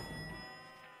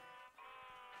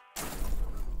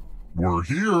 We're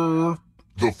here.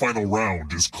 The final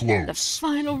round is The close.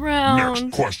 final round.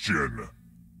 Next question.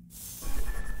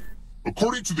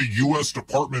 According to the U.S.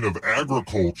 Department of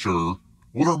Agriculture,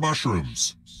 what are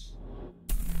mushrooms?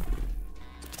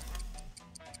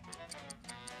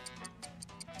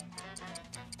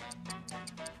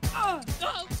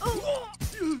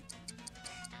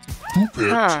 Who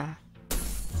picked Huh.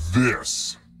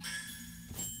 this?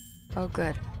 Oh,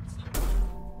 good.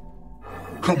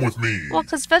 Come with me. Well,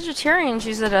 because vegetarians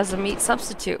use it as a meat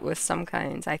substitute with some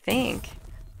kinds, I think.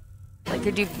 Like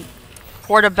they do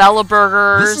portobello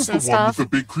burgers This is the and one stuff. with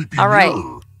the big creepy All right.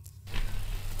 mirror.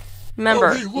 Remember,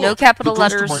 Oh, hey, look, no capital the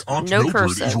ghost of letters, my Aunt no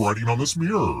Mildred is cursive. writing on this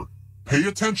mirror. Pay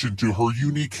attention to her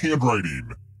unique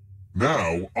handwriting.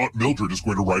 Now, Aunt Mildred is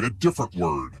going to write a different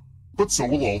word. But so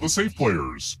will all the safe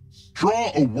players.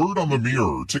 Draw a word on the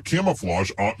mirror to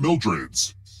camouflage Aunt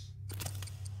Mildred's.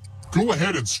 Go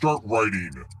ahead and start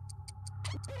writing.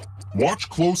 Watch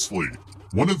closely.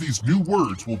 One of these new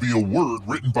words will be a word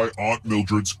written by Aunt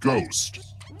Mildred's ghost.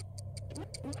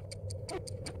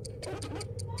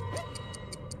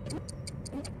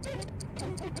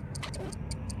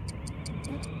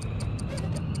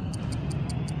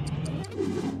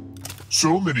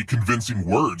 So many convincing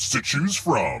words to choose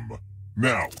from.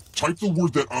 Now, type the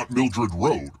word that Aunt Mildred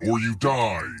wrote, or you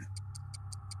die.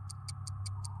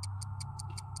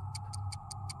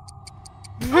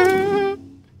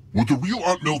 Would the real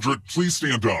Aunt Mildred please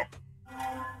stand up?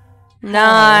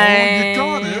 Nice.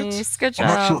 Oh, you got it. Good I'm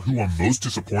not sure job. who I'm most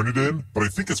disappointed in, but I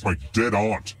think it's my dead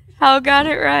aunt. How got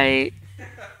it right?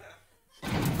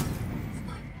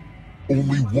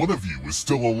 Only one of you is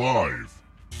still alive.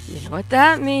 You know what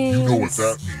that means. You know what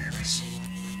that means.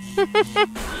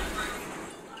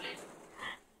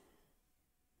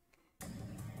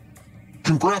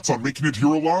 Congrats on making it here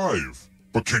alive.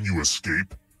 But can you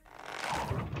escape?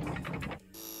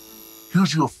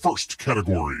 Here's your first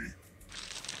category.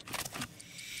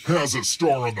 Has a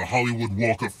star on the Hollywood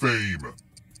Walk of Fame.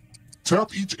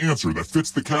 Tap each answer that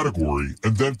fits the category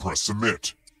and then press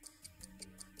submit.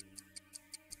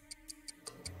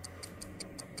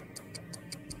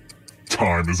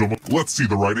 Time is almost... Let's see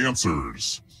the right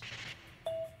answers.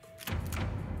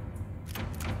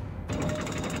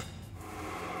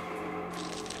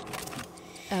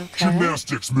 Okay.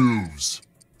 Gymnastics moves.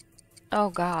 Oh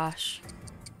gosh.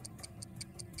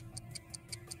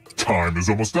 Time is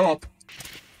almost up.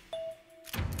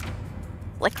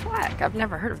 Flick Flack. I've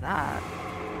never heard of that.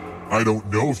 I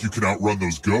don't know if you can outrun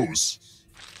those ghosts.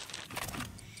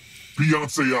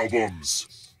 Beyonce albums.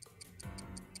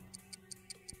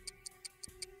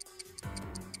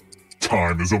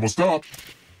 Time is almost up.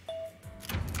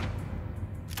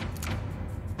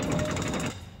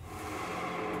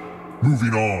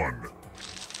 Moving on.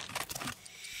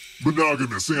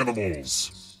 Monogamous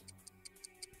animals.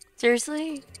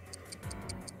 Seriously?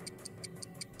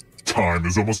 Time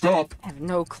is almost up. I have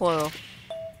no clue.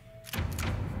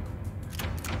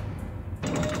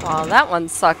 Well, that one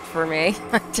sucked for me.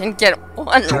 I didn't get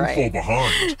one Don't right. fall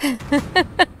behind.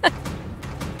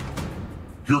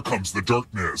 Here comes the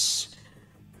darkness.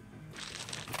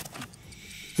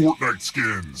 Fortnite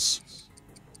skins.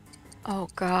 Oh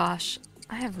gosh.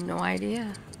 I have no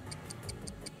idea.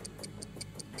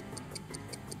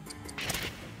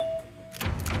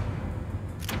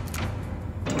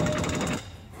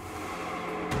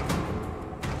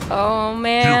 Oh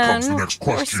man. Here comes the next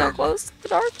We're question. so close to the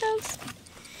darkness.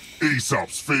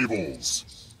 Aesop's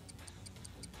Fables.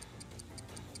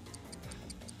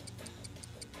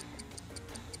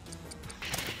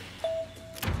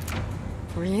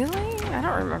 Really? I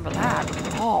don't remember that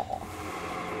at all.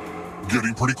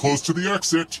 Getting pretty close to the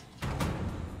exit.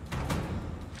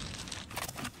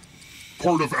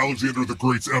 Part of Alexander the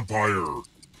Great's empire.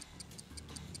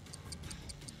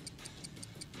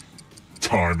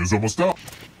 Time is almost up.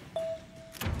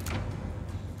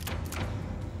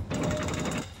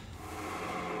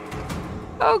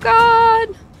 Oh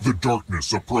god! The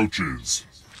darkness approaches.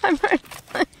 I'm right.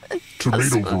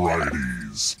 Tomato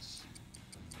varieties.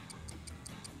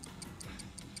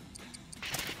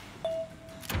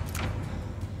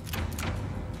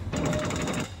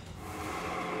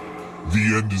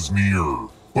 The end is near,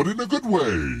 but in a good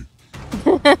way.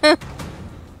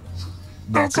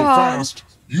 Not so God. fast.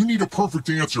 You need a perfect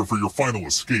answer for your final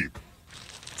escape.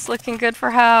 It's looking good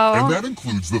for how. And that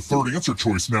includes the third answer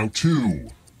choice now, too.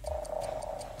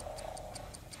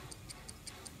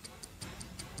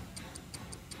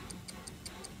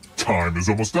 Time is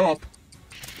almost up.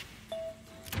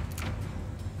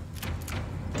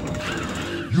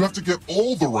 You have to get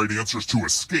all the right answers to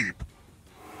escape.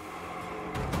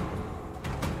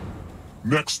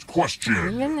 Next question.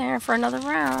 I'm in there for another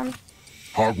round.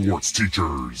 Hogwarts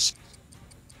teachers.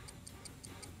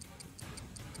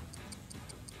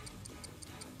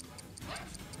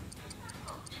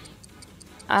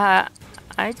 I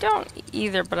don't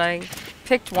either, but I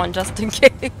picked one just in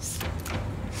case.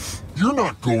 You're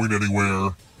not going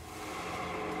anywhere.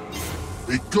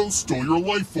 A ghost stole your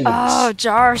life force. Oh,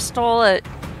 Jar stole it.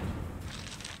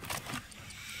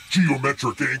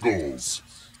 Geometric angles.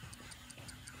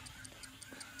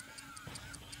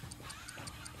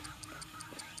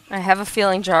 I have a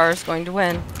feeling Jar is going to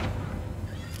win.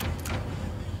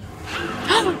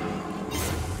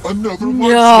 Another life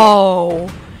No!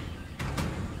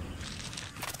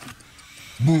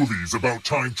 Movies about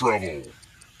time travel.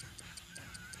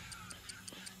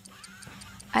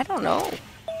 I don't know.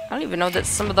 I don't even know that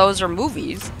some of those are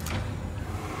movies.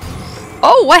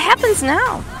 Oh, what happens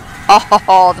now?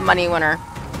 Oh, the money winner.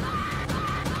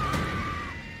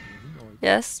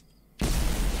 Yes?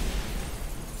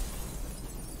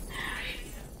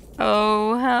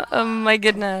 Oh my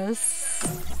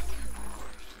goodness.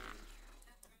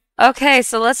 Okay,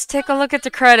 so let's take a look at the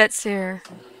credits here.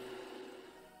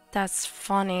 That's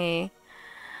funny.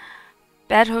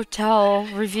 Bad Hotel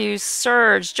reviews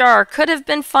surge. Jar could have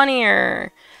been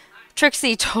funnier.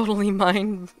 Trixie totally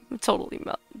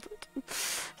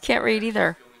can't read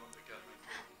either.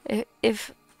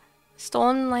 If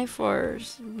Stolen Life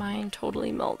Force. Mind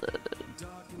totally melded.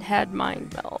 Had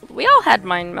mind meld. We all had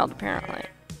mind meld apparently.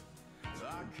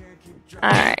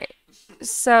 Alright.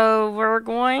 So we're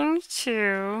going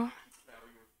to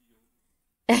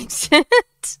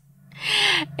exit.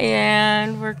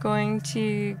 And we're going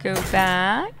to go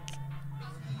back.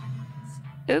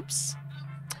 Oops.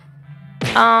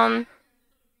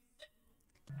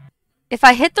 If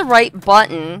I hit the right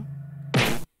button,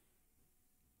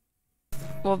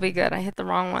 we'll be good. I hit the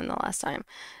wrong one the last time.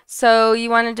 So you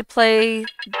wanted to play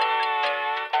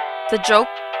the joke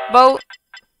boat?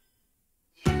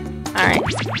 Alright.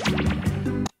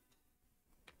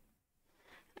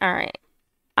 Alright.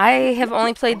 I have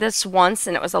only played this once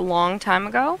and it was a long time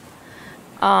ago.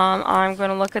 I'm going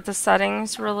to look at the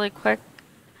settings really quick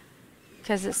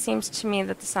because it seems to me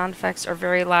that the sound effects are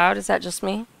very loud. Is that just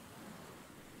me?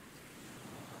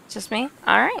 Just me?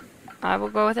 Alright. I will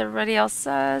go with everybody else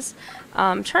says.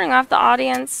 Turning off the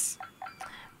audience.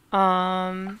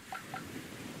 We're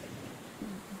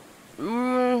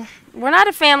not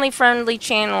a family-friendly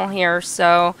channel here,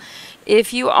 so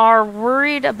if you are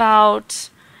worried about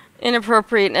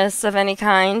inappropriateness of any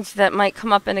kind that might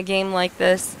come up in a game like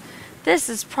this, this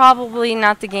is probably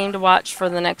not the game to watch for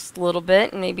the next little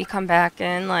bit, and maybe come back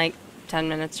in like 10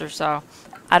 minutes or so.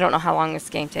 I don't know how long this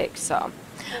game takes, so.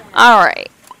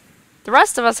 Alright. The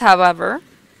rest of us, however,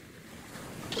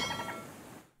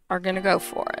 are going to go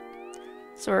for it.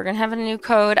 So we're going to have a new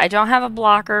code. I don't have a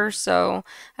blocker, so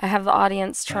I have the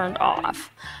audience turned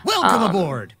off. Welcome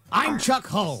aboard. I'm Chuck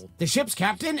Hull, the ship's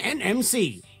captain and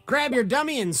MC. Grab your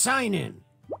dummy and sign in.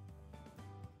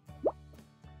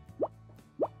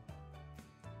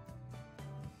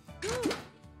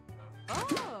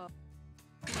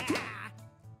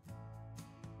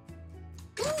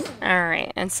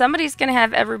 Alright, and somebody's going to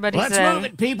have everybody's Let's move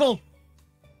it, people.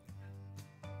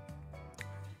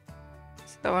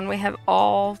 So when we have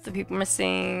all the people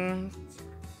missing,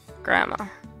 Grandma.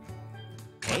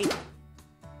 Hey.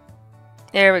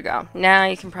 There we go. Now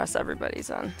you can press everybody's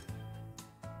in.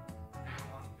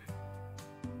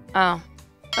 Oh,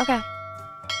 okay.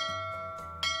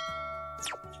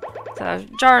 So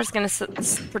Jar's gonna sit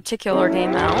this particular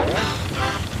game out.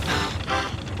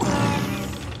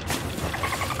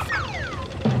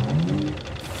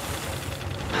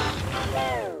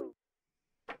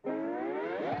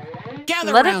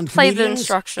 Gather Let it round, play the comedians.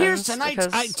 instructions, Here's tonight's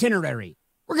because- itinerary.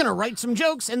 We're gonna write some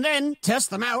jokes and then test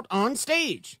them out on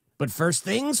stage. But first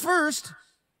things first,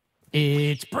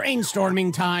 it's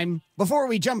brainstorming time. Before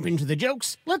we jump into the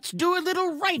jokes, let's do a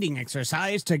little writing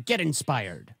exercise to get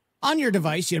inspired. On your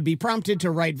device, you'll be prompted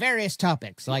to write various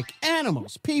topics like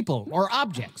animals, people, or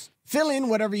objects. Fill in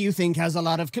whatever you think has a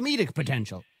lot of comedic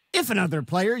potential. If another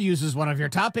player uses one of your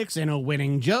topics in a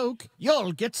winning joke,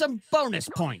 you'll get some bonus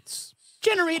points.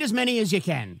 Generate as many as you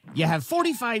can. You have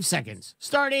 45 seconds,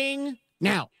 starting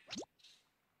now.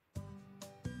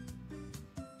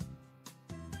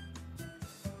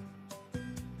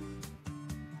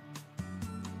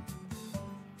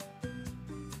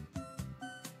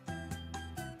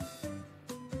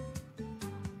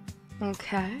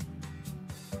 Okay.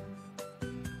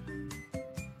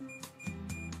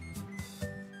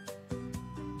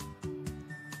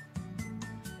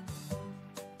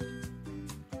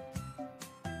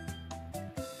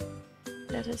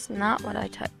 That is not what I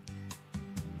typed.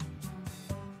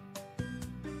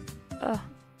 Ugh.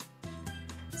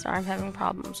 Sorry, I'm having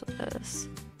problems with this.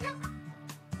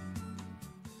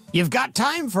 You've got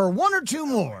time for one or two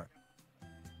more.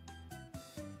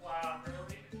 Wow,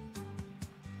 really?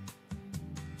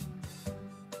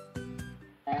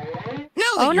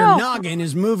 Now that Oh, your no. noggin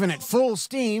is moving at full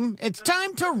steam, it's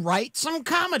time to write some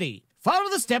comedy. Follow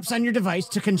the steps on your device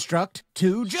to construct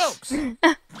 2 jokes.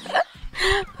 I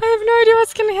have no idea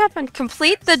what's gonna happen.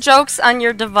 Complete the jokes on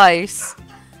your device.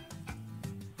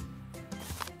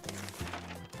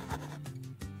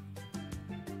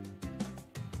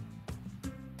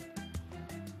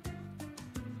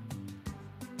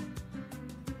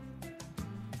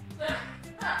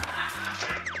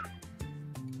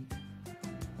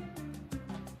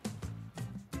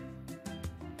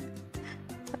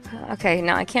 Okay,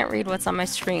 now I can't read what's on my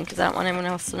screen because I don't want anyone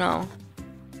else to know.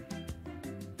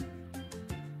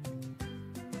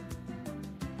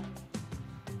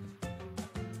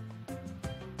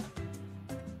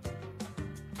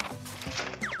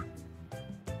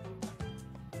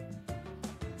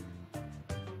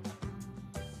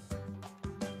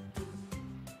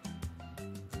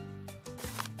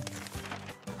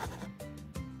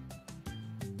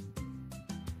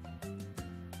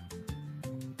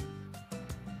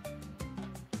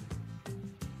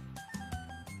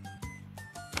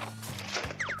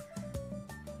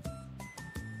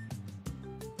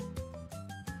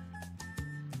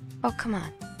 Oh, come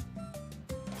on.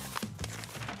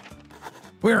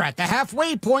 We're at the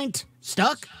halfway point.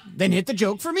 Stuck? Then hit the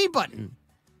joke for me button.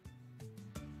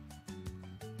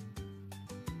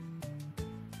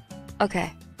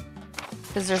 Okay.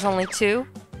 Because there's only 2.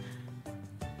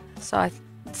 So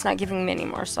it's not giving me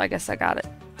anymore, so I guess I got it.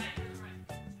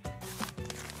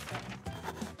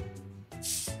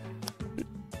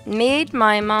 Made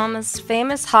my mama's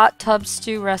famous hot tub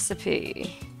stew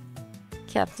recipe.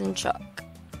 Captain Chuck.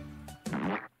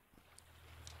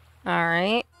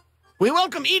 Alright. We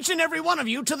welcome each and every one of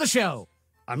you to the show.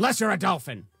 Unless you're a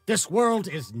dolphin, this world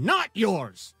is not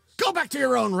yours. Go back to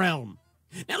your own realm.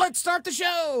 Now let's start the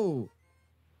show.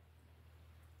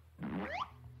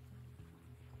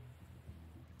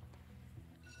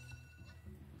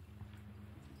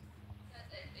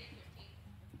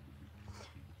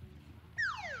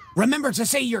 Remember to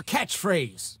say your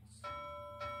catchphrase.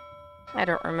 I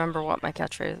don't remember what my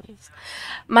catchphrase is.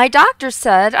 My doctor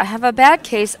said I have a bad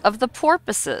case of the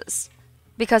porpoises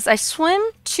because I swim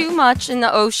too much in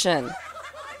the ocean.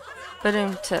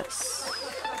 Ba-doom-tis.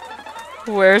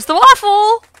 Where's the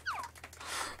waffle?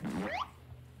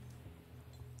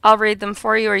 I'll read them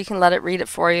for you, or you can let it read it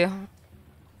for you.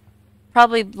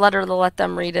 Probably better to let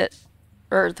them read it,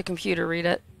 or the computer read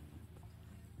it.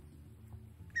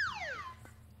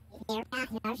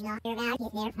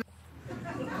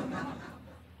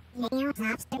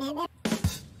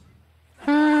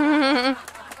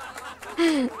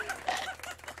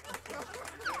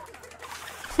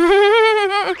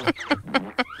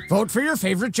 Vote for your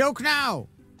favorite joke now.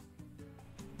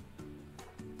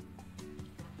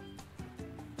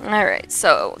 Alright,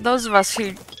 so those of us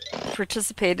who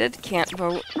participated can't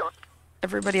vote.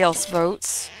 Everybody else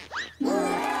votes. Of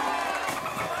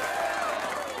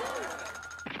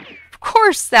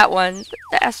course, that one.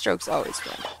 The ass jokes always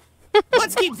win.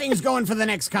 Let's keep things going for the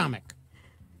next comic.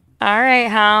 Alright,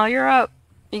 Hal, you're up.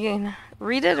 You can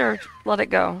read it or let it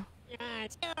go.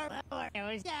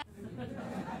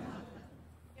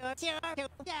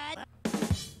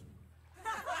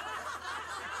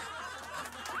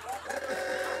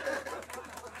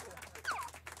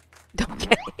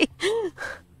 Okay.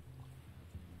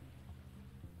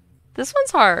 This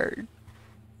one's hard.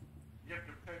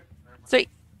 So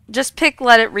just pick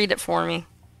let it read it for me.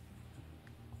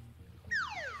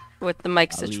 With the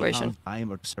mic situation.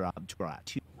 I'm a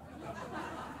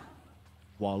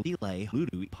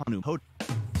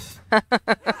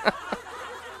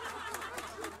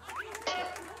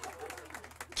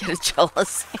Get a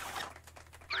jealous.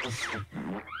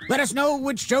 Let us know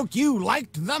which joke you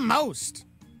liked the most.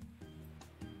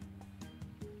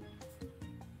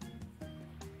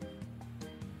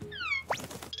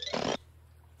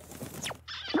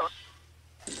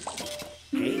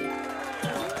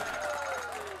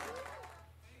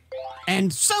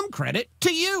 And some credit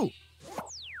to you.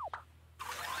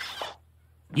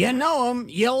 You know him,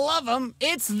 you love him,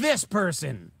 it's this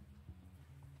person.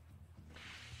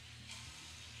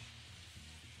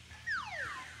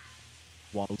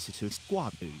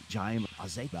 Squad Jaim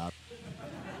Azeba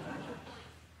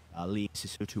Ali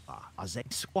Sisutua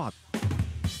Azek Squad.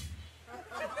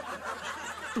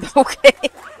 Okay.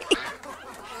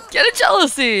 Get a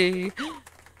jealousy.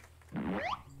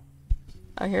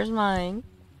 Oh, here's mine.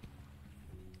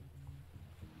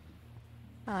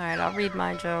 Alright, I'll read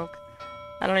my joke.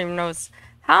 I don't even know.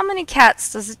 How many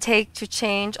cats does it take to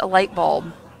change a light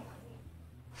bulb?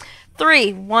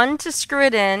 3. 1 to screw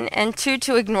it in, and 2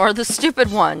 to ignore the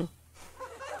stupid one.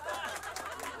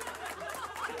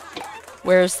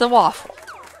 Where's the waffle?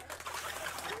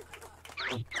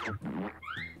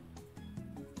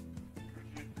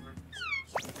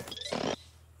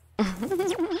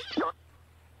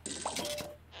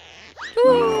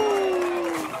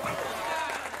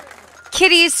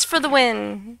 Kitties for the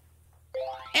win.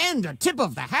 And a tip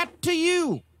of the hat to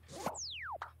you.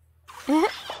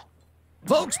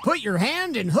 Folks, put your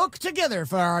hand and hook together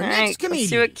for our next comedian. Let's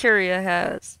see what Curia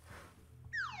has.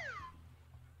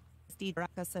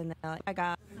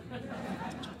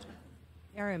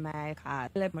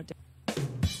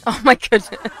 Oh my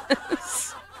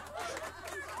goodness.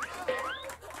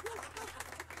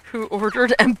 Who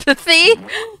ordered empathy?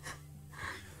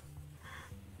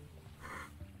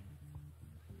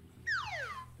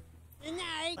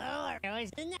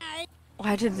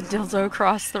 Why did the dildo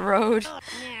cross the road?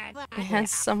 It had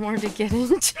somewhere to get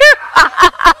into.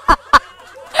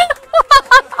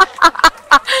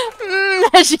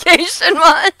 Education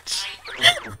much?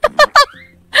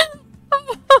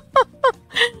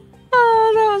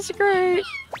 Oh, that was great.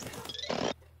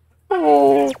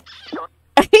 Oh.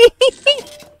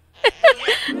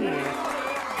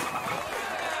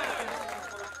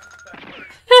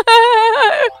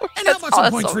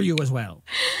 for you as well.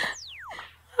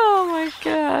 Oh my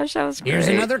gosh, that was great. Here's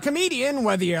another comedian,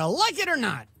 whether you like it or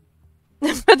not.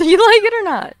 Whether you like it or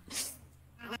not.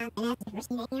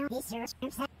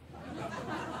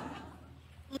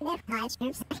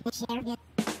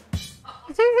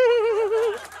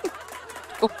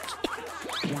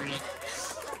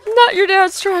 Not your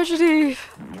dad's tragedy.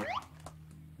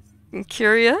 And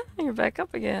Kyria, you're back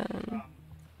up again.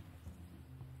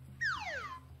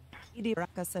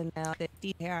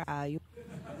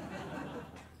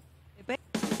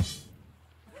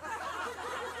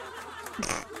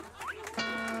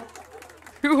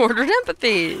 Who ordered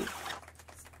empathy?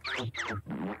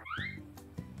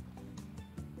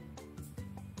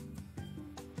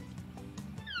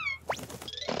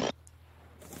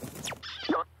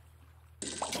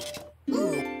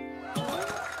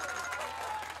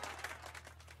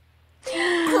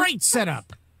 Great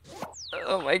setup.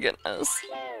 Oh my goodness.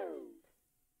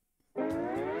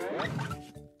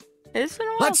 It's been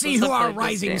a while Let's see since who I've our played this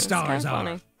rising game. It's stars kinda are.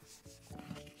 funny.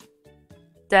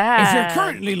 If Dad. you're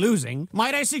currently losing,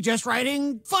 might I suggest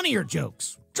writing funnier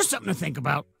jokes? Just something to think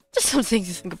about. Just something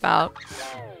to think about.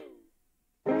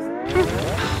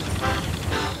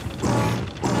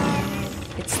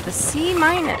 It's the C-,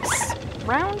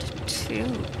 round 2.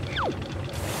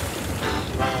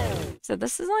 So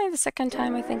this is only the second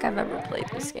time I think I've ever played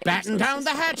this game. Batten so this down is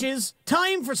the funny. hatches.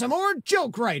 Time for some more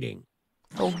joke writing.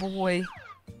 Oh boy.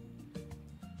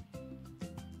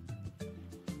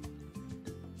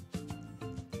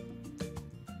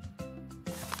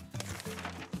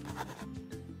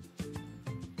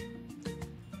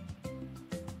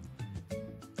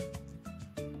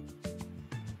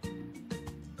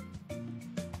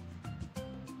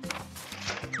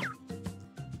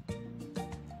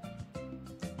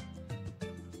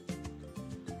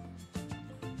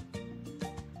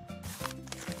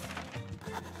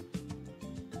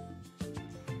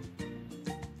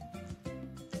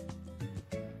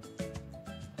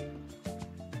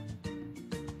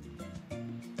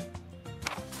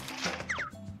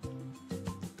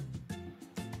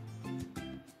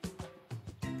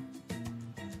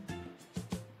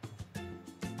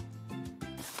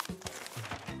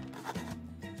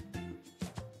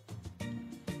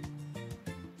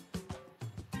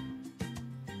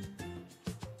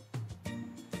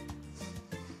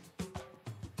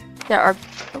 Yeah,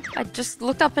 I just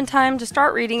looked up in time to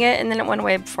start reading it, and then it went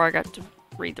away before I got to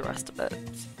read the rest of it.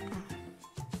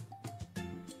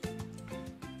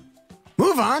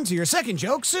 Move on to your second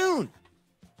joke soon.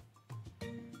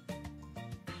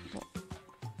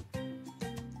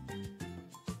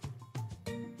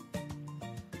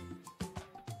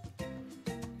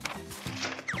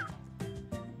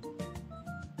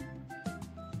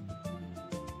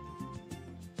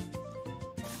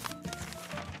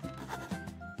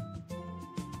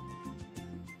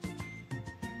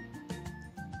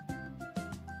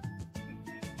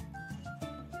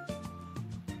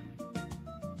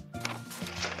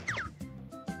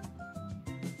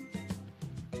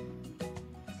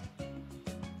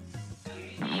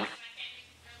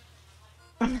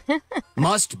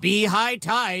 Must be high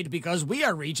tide because we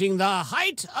are reaching the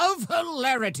height of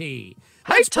hilarity.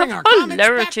 Let's Height bring of our comics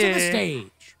back to the hilarity.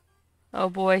 stage. Oh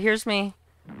boy, here's me.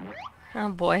 Oh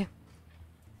boy.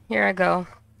 Here I go.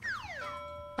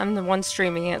 I'm the one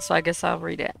streaming it, so I guess I'll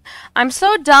read it. I'm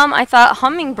so dumb, I thought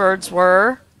hummingbirds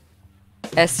were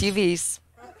SUVs.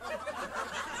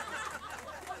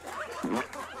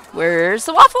 Where's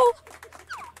the waffle?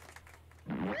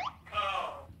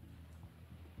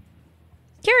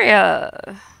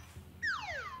 Kyria.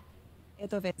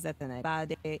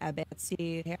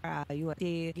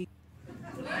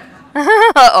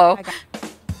 Uh-oh.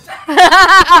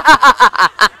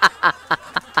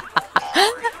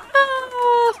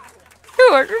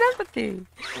 Who ordered empathy?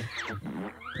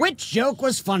 Which joke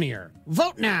was funnier?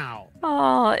 Vote now.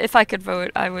 Oh, if I could vote,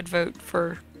 I would vote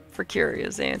for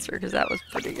Kyria's answer, because that was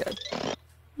pretty good.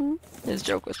 His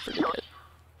joke was pretty good.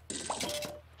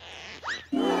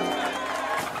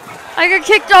 I got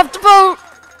kicked off the boat!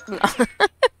 No.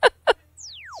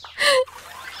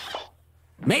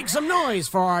 Make some noise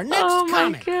for our next Oh my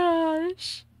comic.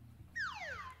 gosh.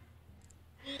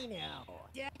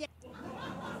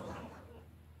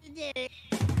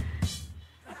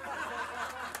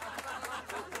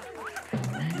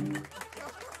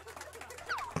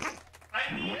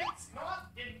 I mean, it's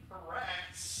not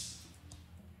incorrect.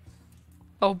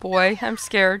 Oh boy, I'm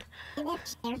scared.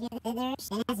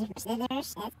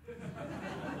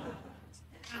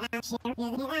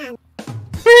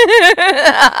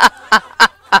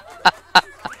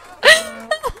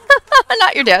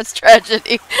 Not your dad's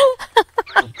tragedy.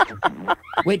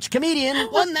 Which comedian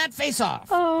won that face-off?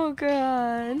 Oh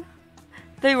god.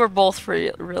 They were both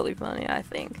really funny, I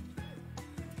think.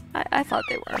 I thought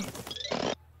they were.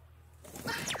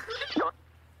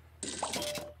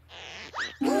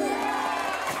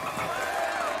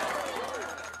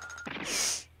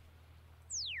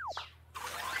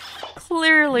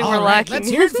 Clearly we're All right, lacking let's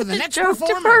hear it for in the next joke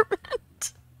performer.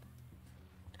 department.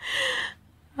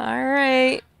 All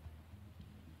right.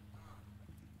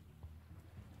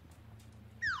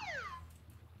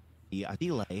 The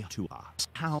delay to us.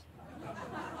 How?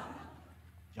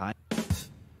 Giant.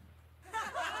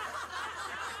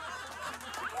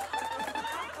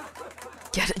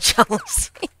 Get it,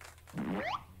 jealousy.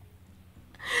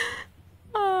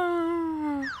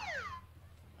 Oh.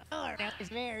 Oh, that was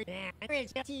very pretty.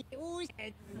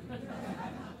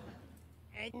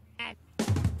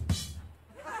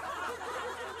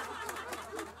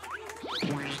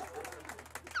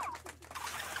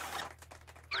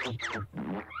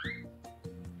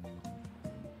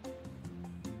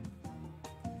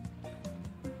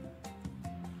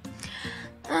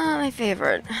 My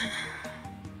favorite.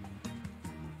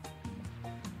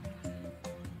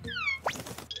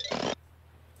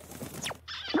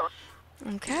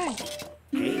 Okay.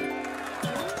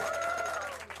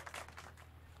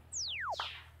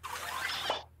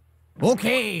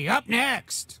 Okay, up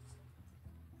next.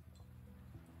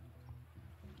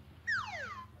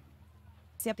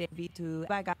 Vitu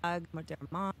bagag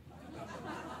moderma.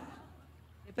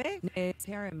 Ne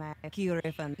perima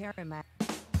curifan perima.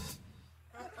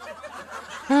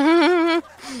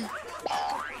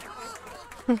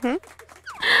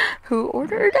 Who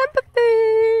ordered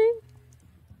empathy?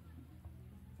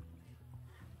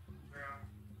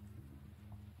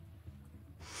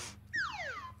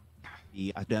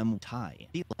 The Adam Tai.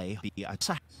 Delay. The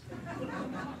Asa.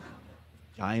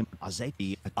 Giant.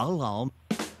 Azeki. Alarm.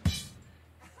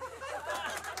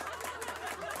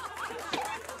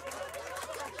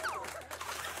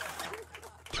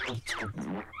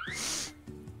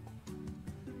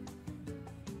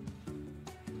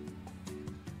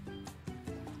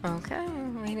 Okay,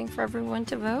 waiting for everyone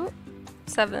to vote.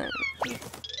 7.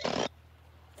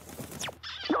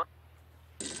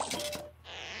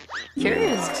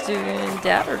 Curious doing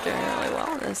Dad are doing really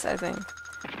well in this, I think.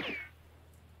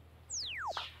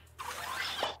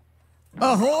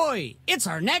 Ahoy! It's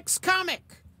our next comic.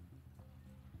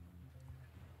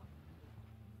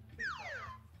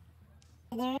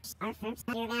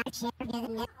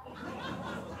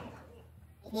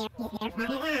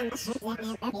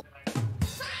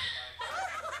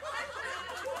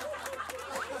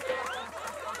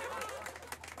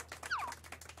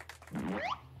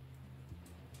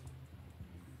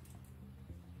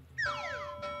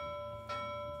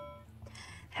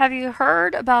 Have you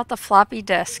heard about the floppy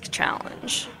disk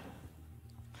challenge?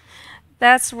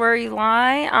 That's where you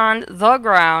lie on the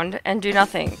ground and do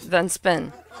nothing, then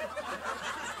spin.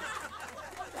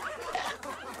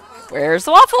 Where's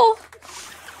the waffle?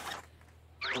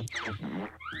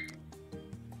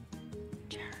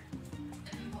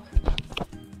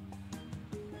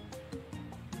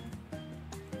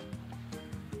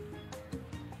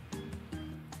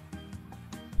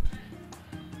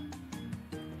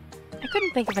 I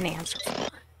couldn't think of an answer for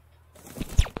that.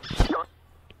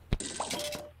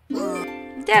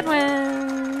 Dad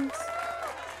wins.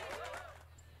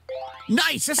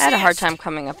 Nice assist. I had a hard time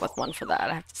coming up with one for that,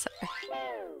 I have to say.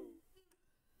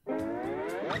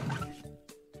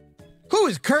 Who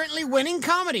is currently winning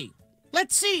comedy?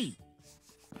 Let's see.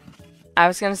 I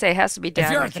was gonna say it has to be Dad.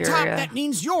 If you're I'm at the top, curious. that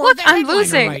means you're Look, the I'm headliner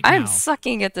losing. right I'm now.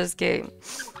 sucking at this game.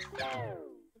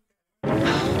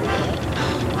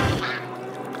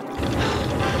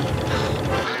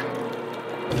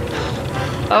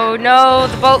 Oh no,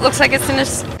 the boat looks like it's gonna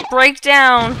break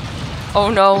down. Oh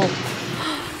no.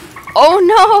 Oh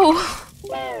no!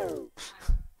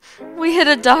 We hit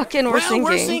a dock and we're sinking.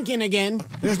 We're sinking again.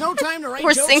 There's no time to write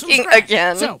We're jokes sinking from scratch.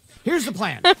 again. So, here's the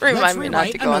plan. Remind Let's me not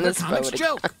to rewrite go on another this comic's boat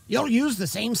joke. You'll use the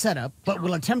same setup, but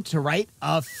we'll attempt to write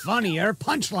a funnier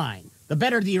punchline. The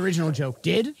better the original joke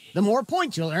did, the more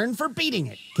points you'll earn for beating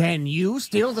it. Can you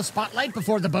steal the spotlight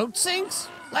before the boat sinks?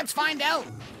 Let's find out.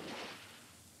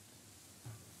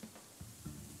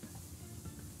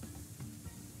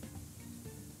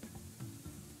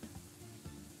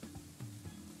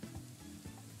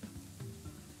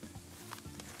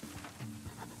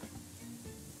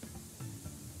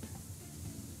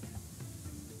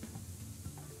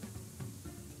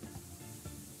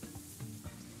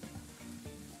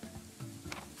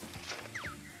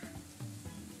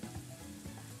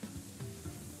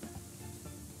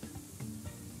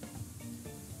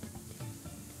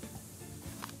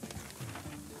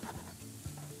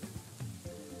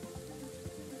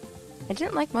 I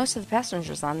didn't like most of the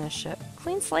passengers on this ship.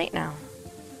 Clean slate now.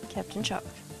 Captain Chuck.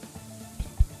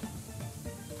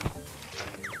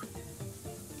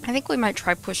 I think we might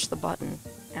try push the button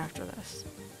after this.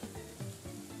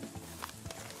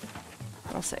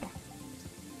 We'll see.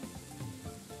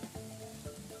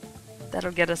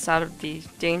 That'll get us out of the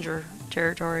danger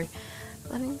territory.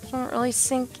 Letting don't really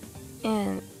sink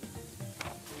in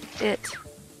it.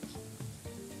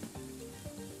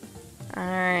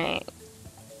 Alright.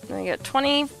 We got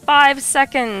 25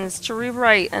 seconds to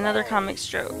rewrite another comics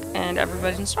joke, and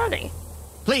everybody's ready.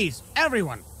 Please,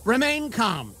 everyone, remain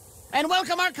calm. And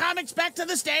welcome our comics back to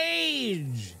the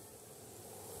stage!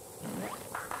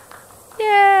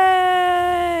 Yay!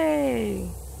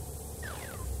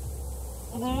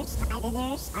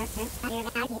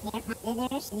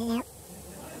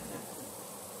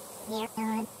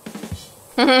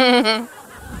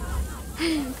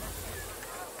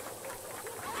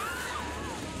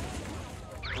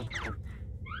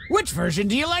 Which version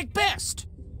do you like best?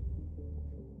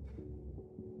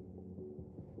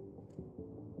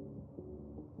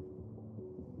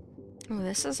 Oh,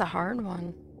 this is a hard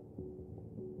one.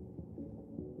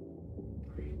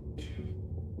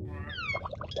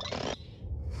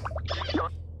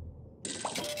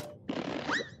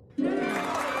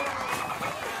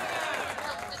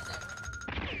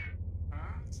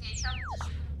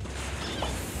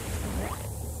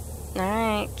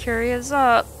 Alright, Curia's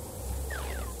up.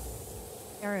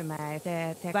 Paramount,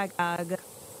 Bagag.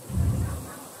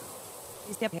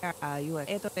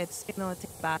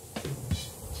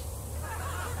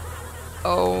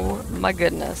 Oh my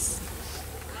goodness.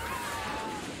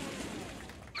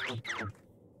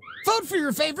 Vote for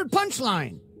your favorite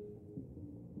punchline.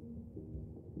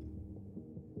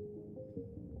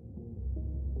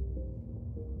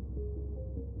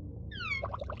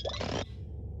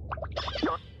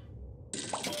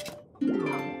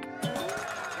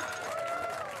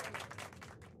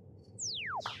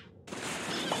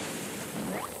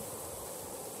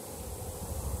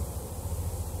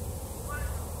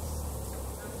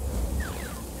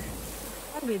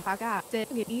 I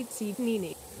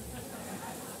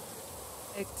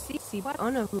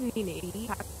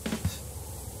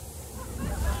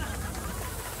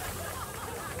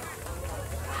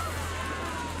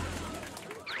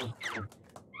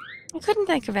couldn't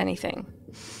think of anything.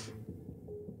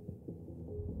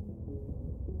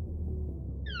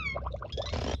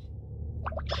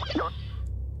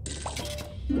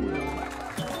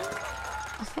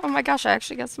 Oh my gosh, I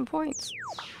actually got some points.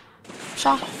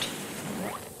 Shocked.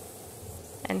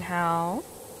 And how?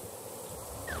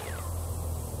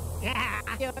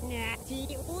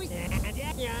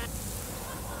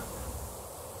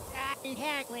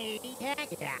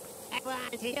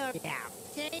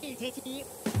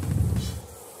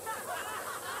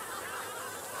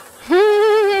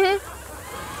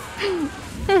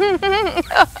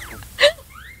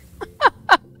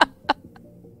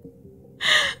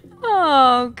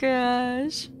 Oh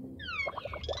gosh.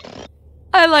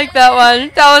 I like that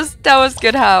one. That was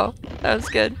good, how? That was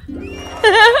good.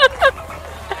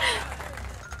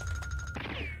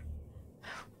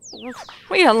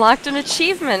 We unlocked an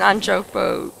achievement on Joke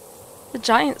Boat. The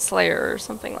Giant Slayer or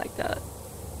something like that.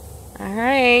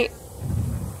 Alright.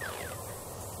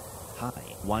 Hi,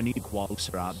 one equals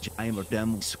Rob Jimer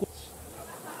Dem Squad.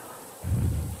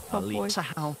 Oh boy. Alisa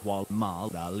how wall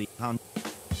mal Ali Han.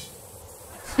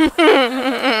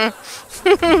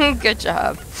 Good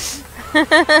job.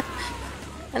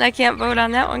 And I can't vote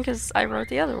on that one because I wrote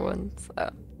the other one. So.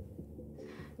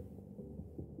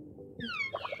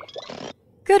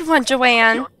 Good one,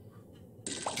 Joanne.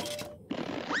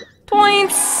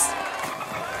 Points!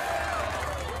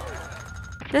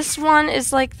 This one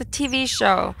is like the TV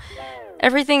show.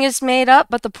 Everything is made up,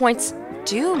 but the points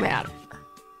do matter.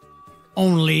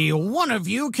 Only one of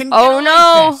you can Oh get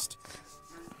no! best.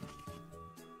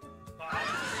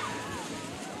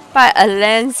 By a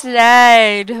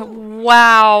landslide.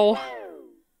 Wow.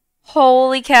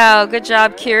 Holy cow. Good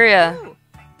job, Kyria.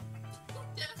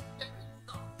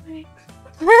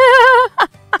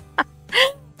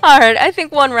 Alright, I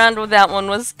think one round with that one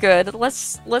was good.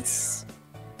 Let's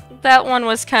that one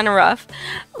was kind of rough.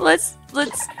 It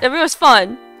was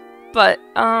fun. But,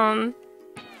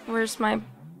 where's my...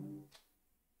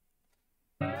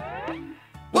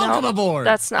 Welcome aboard.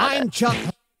 That's not I'm it. Chuck.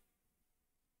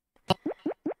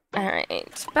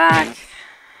 Alright, back.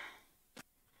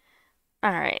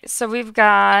 Alright, so we've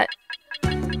got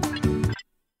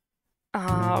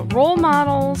role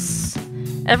models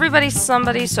Everybody's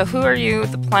somebody, so who are you?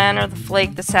 The planner, the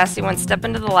flake, the sassy one. Step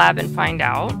into the lab and find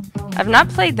out. I've not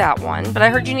played that one, but I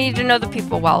heard you need to know the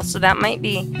people well, so that might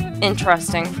be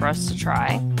interesting for us to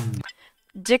try.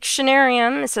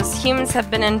 Dictionarium, it says humans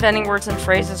have been inventing words and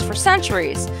phrases for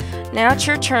centuries. Now it's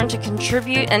your turn to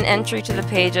contribute an entry to the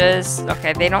pages.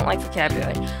 Okay, they don't like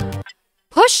vocabulary.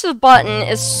 Push the button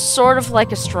is sort of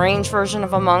like a strange version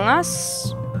of Among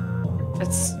Us.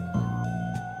 It's...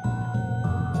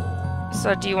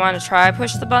 So do you want to try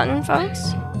push the button,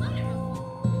 folks?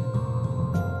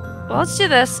 Well, let's do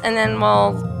this, and then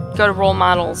we'll go to role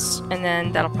models, and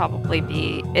then that'll probably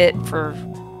be it for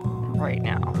right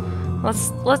now.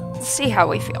 Let's see how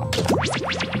we feel.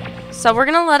 So we're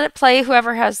gonna let it play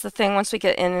whoever has the thing once we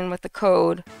get in and with the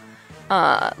code.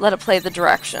 Let it play the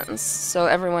directions so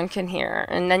everyone can hear,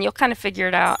 and then you'll kind of figure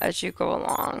it out as you go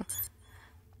along.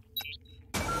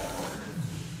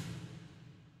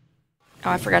 Oh,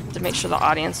 I forgot to make sure the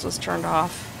audience was turned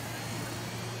off.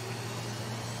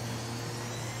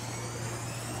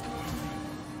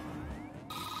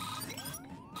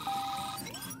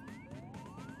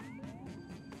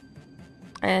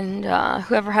 And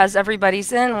whoever has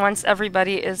everybody's in, once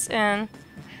everybody is in.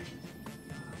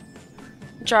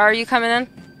 Jar, are you coming in?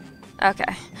 Okay.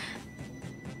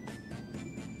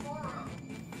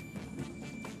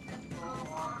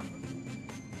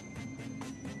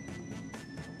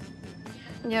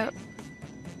 Yep.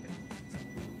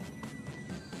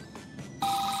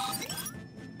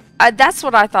 That's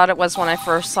what I thought it was when I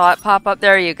first saw it pop up.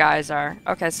 There you guys are.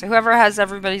 Okay, so whoever has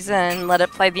everybody's in, let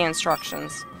it play the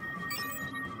instructions.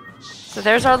 So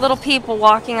there's our little people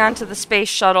walking onto the space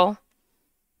shuttle.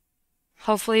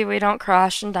 Hopefully we don't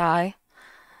crash and die.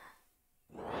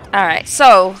 Alright,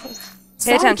 so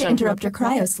pay attention. Sorry to interrupt your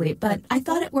cryosleep, but I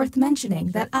thought it worth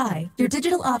mentioning that I, your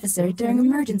digital officer during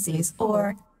emergencies,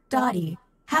 or Dottie,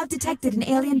 have detected an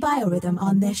alien biorhythm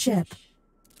on this ship.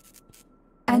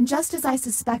 And just as I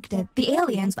suspected, the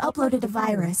aliens uploaded a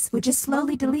virus which is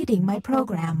slowly deleting my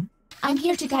program. I'm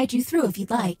here to guide you through if you'd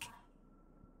like.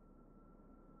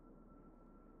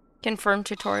 Confirm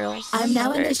tutorials. I'm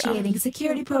now initiating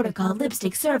Security Protocol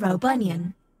Lipstick Servo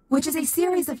Bunyan, which is a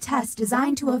series of tests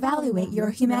designed to evaluate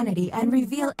your humanity and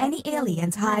reveal any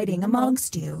aliens hiding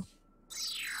amongst you.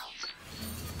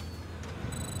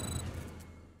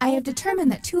 I have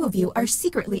determined that 2 of you are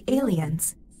secretly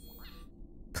aliens.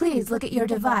 Please look at your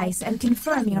device and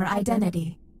confirm your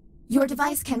identity. Your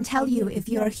device can tell you if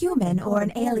you're human or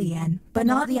an alien, but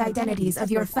not the identities of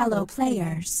your fellow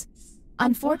players.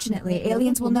 Unfortunately,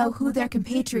 aliens will know who their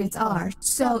compatriots are,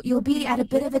 so you'll be at a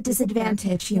bit of a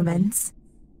disadvantage, humans.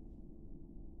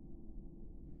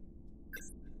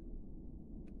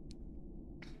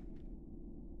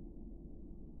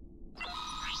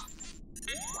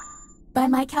 By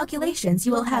my calculations,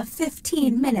 you will have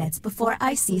 15 minutes before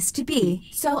I cease to be,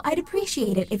 so I'd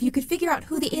appreciate it if you could figure out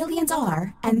who the aliens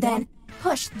are, and then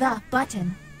push the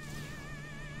button.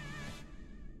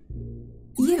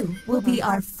 You will be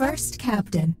our first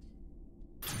captain.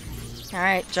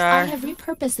 Alright, Jar. I have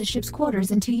repurposed the ship's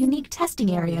quarters into unique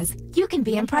testing areas. You can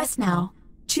be impressed now.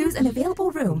 Choose an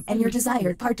available room and your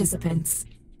desired participants.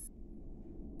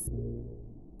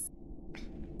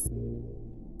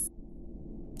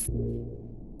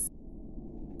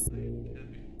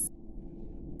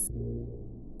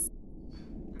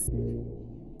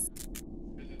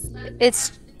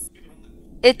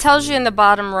 It tells you in the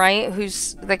bottom right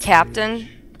who's the captain.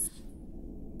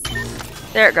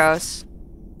 There it goes.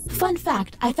 Fun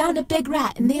fact, I found a big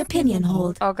rat in the opinion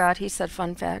hold. Oh god, he said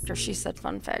fun fact, or she said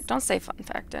fun fact. Don't say fun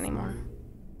fact anymore.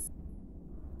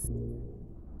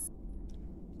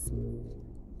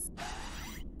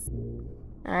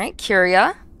 Alright,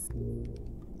 Curia.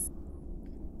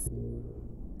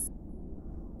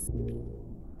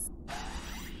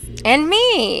 And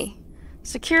me!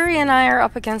 So Curia and I are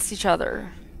up against each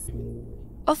other.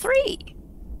 Oh, 3!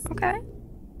 Okay.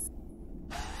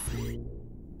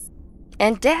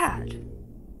 And Dad.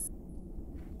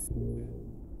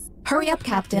 Hurry up,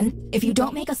 Captain. If you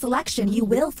don't make a selection, you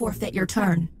will forfeit your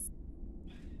turn.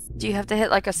 Do you have to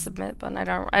hit like a submit button?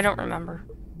 I don't remember.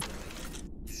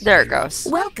 There it goes.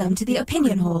 Welcome to the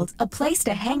Opinion Hold, a place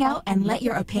to hang out and let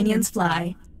your opinions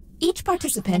fly. Each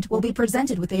participant will be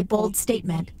presented with a bold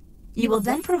statement. You will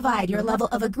then provide your level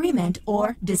of agreement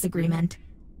or disagreement.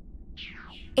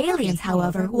 Aliens,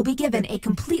 however, will be given a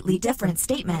completely different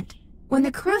statement. When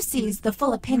the crew sees the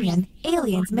full opinion,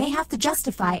 aliens may have to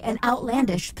justify an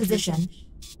outlandish position.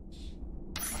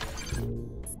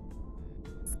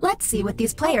 Let's see what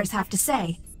these players have to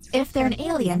say. If they're an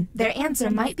alien, their answer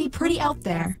might be pretty out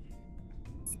there.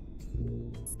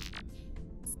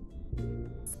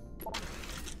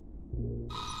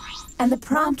 and the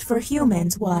prompt for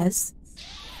humans was...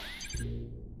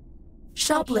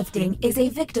 Shoplifting is a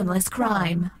victimless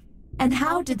crime. And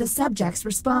how did the subjects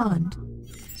respond?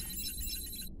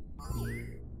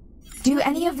 Do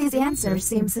any of these answers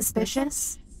seem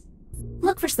suspicious?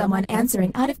 Look for someone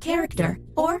answering out of character,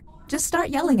 or just start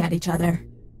yelling at each other.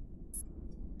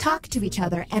 Talk to each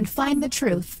other and find the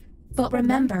truth. But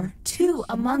remember, 2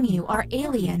 among you are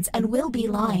aliens and will be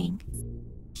lying.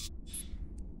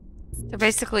 So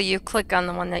basically you click on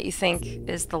the one that you think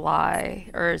is the lie,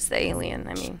 or is the alien,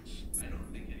 I mean.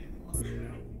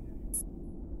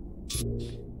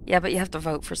 Yeah, but you have to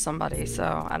vote for somebody,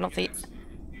 so I don't think...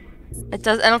 I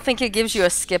don't think it gives you a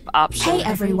skip option. Hey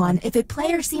everyone, if a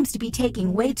player seems to be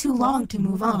taking way too long to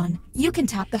move on, you can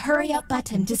tap the hurry up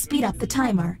button to speed up the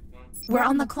timer. We're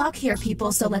on the clock here,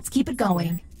 people, so let's keep it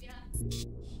going.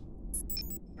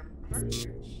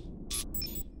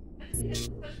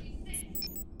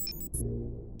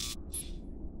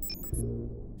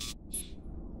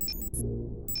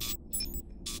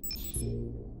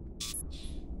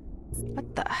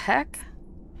 What the heck?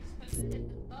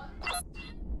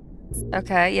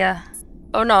 Okay, yeah.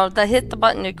 Oh no, hit the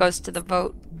button, it goes to the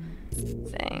vote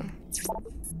thing.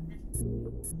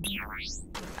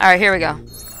 Alright, here we go.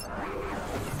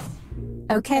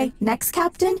 Okay, next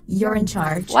captain, you're in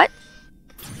charge. What?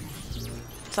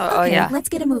 So, Okay, oh yeah. let's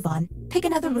get a move on. Pick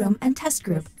another room and test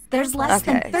group. There's less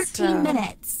than 13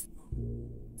 minutes.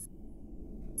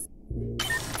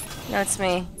 No, it's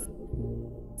me.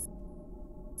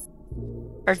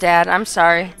 Or Dad, I'm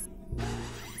sorry.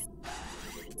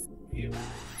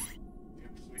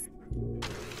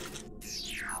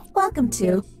 Welcome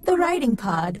to the Writing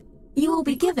Pod. You will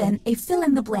be given a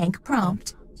fill-in-the-blank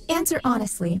prompt. Answer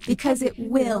honestly, because it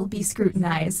will be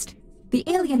scrutinized. The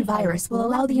alien virus will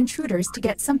allow the intruders to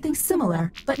get something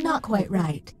similar, but not quite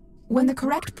right. When the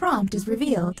correct prompt is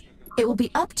revealed, it will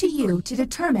be up to you to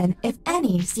determine if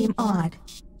any seem odd.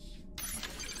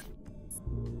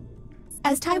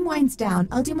 As time winds down,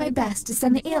 I'll do my best to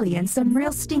send the aliens some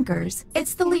real stinkers.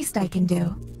 It's the least I can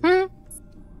do.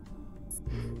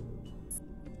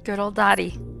 Good old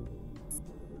Dottie.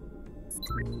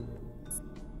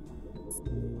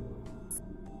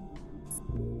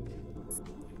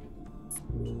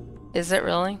 Is it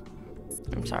really?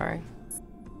 I'm sorry.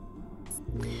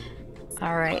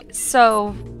 Alright,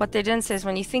 so what they didn't say is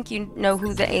when you think you know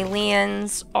who the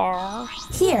aliens are,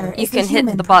 Here you is can the hit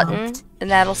human the button prompt.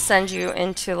 and that'll send you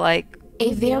into like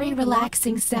A very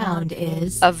relaxing sound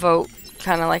is... a vote,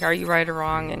 kind of like are you right or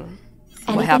wrong and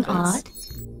what Anything happens. odd?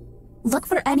 Look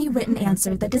for any written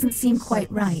answer that doesn't seem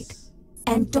quite right.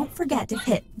 And don't forget to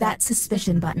hit that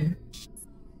suspicion button.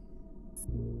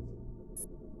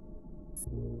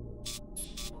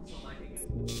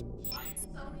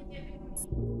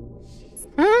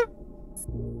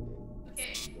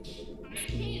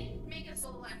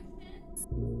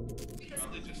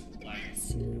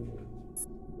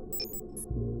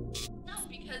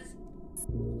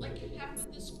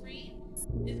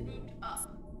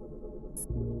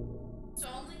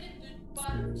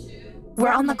 We're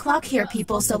on the clock here,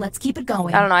 people, so let's keep it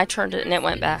going. I don't know, I turned it and it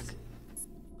went back.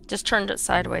 Just turned it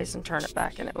sideways and turned it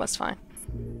back and it was fine.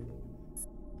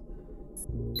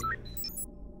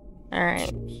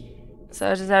 Alright.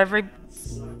 So does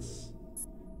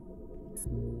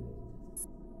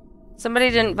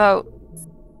somebody didn't vote.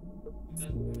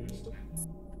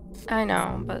 I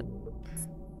know, but...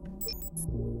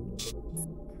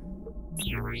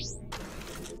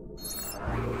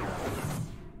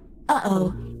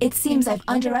 Uh-oh. It seems I've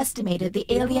underestimated the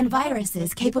alien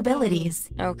virus's capabilities.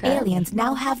 Okay. Aliens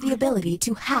now have the ability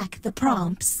to hack the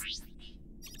prompts.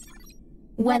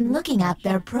 When looking at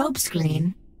their probe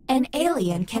screen, an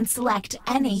alien can select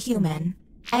any human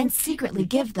and secretly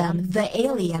give them the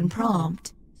alien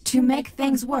prompt. To make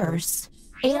things worse,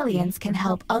 aliens can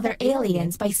help other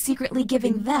aliens by secretly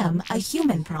giving them a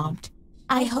human prompt.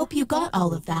 I hope you got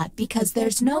all of that because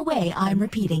there's no way I'm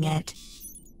repeating it.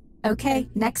 Okay,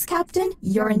 next captain,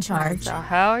 you're in charge. So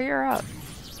how you're up?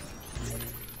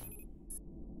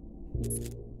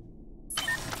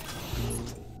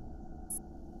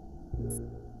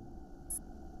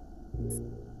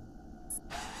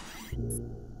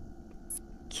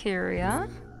 Kyria.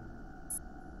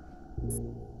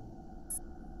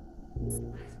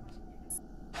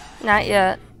 Not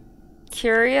yet.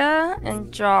 Kyria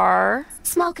and Jar.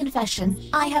 Small confession,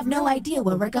 I have no idea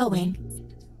where we're going.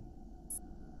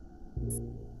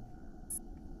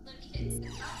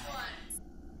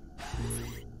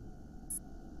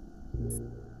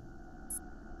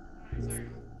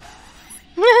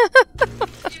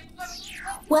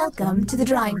 Welcome to the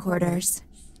drawing quarters.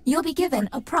 You'll be given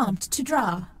a prompt to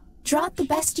draw. Draw it the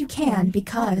best you can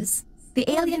because the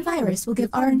alien virus will give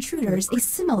our intruders a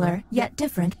similar yet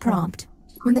different prompt.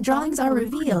 When the drawings are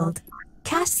revealed,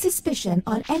 cast suspicion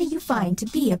on any you find to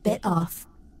be a bit off.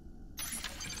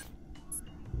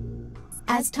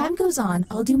 As time goes on,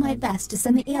 I'll do my best to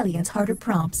send the aliens harder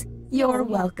prompts. You're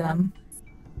welcome.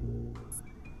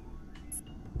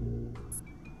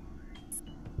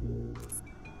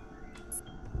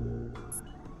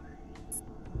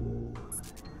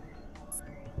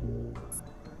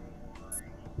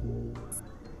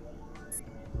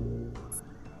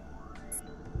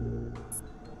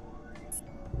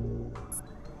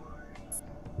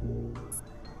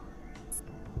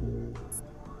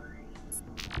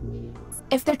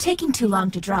 If they're taking too long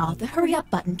to draw, the hurry up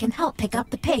button can help pick up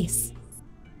the pace.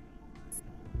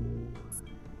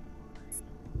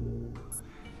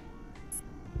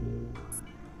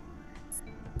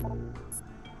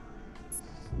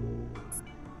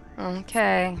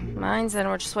 Okay, mine's in.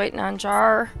 We're just waiting on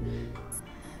Jar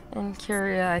and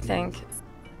Curia, I think.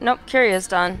 Nope, Curia's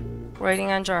done.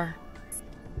 Waiting on Jar.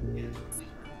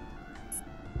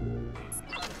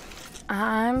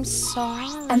 I'm sorry.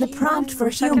 And the prompt for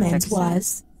humans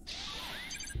was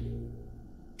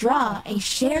draw a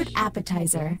shared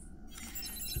appetizer.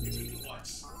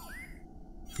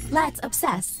 Let's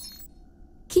obsess.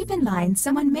 Keep in mind,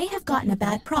 someone may have gotten a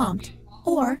bad prompt,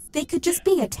 or they could just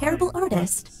be a terrible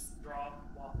artist.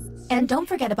 And don't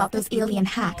forget about those alien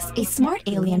hacks. A smart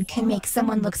alien can make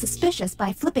someone look suspicious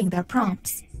by flipping their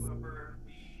prompts. Whoever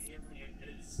the alien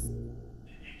is, it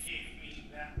gave me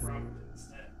that prompt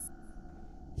instead.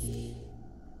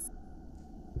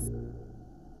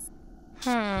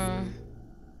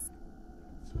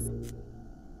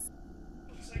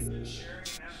 Looks like they're sharing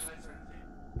an appetizer.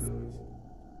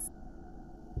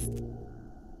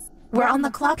 We're on the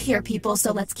clock here, people,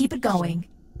 so let's keep it going.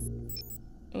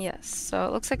 Yes, so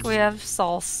it looks like we have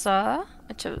salsa.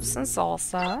 I chose some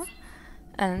salsa.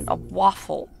 And a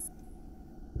waffle.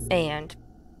 And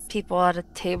people at a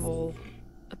table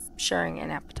sharing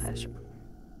an appetizer.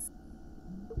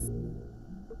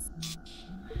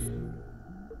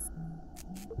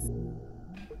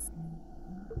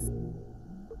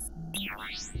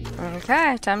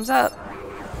 Okay, time's up.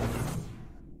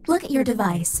 Look at your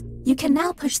device. You can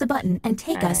now push the button and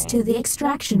take us to the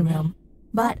extraction room.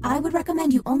 But I would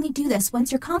recommend you only do this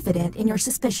once you're confident in your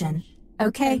suspicion.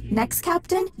 Okay, next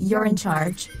captain, you're in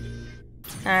charge.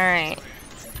 Alright.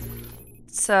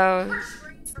 So...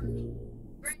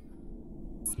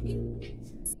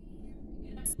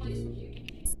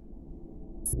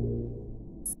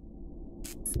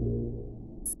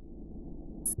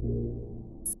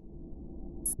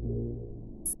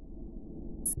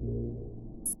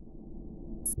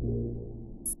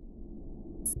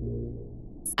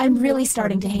 I'm really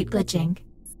starting to hate glitching.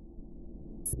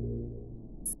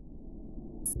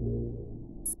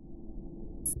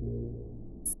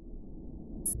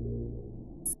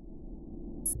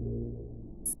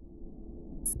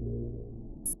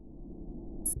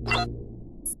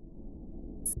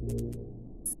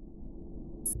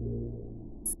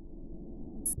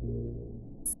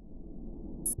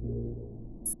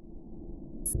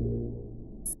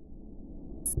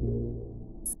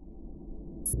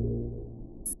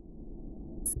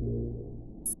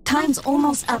 Time's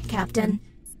almost up, Captain.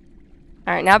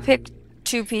 Alright, now pick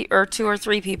two or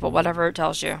three people, whatever it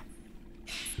tells you.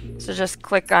 So just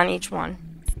click on each one.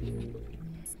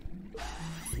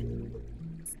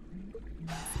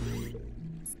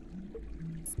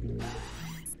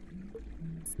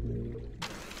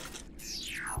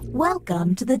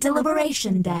 Welcome to the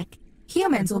deliberation deck.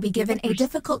 Humans will be given a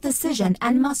difficult decision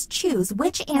and must choose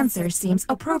which answer seems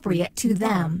appropriate to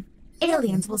them.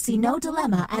 Aliens will see no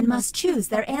dilemma and must choose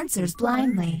their answers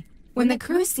blindly. When the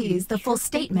crew sees the full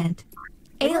statement,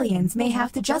 aliens may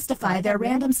have to justify their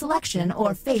random selection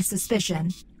or face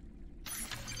suspicion.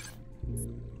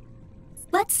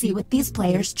 Let's see what these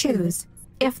players choose.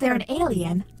 If they're an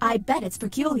alien, I bet it's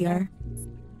peculiar.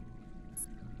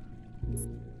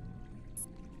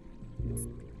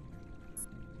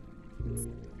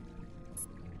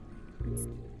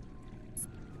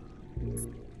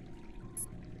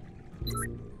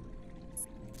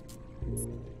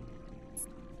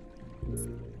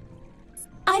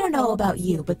 I don't know about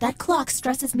you, but that clock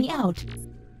stresses me out.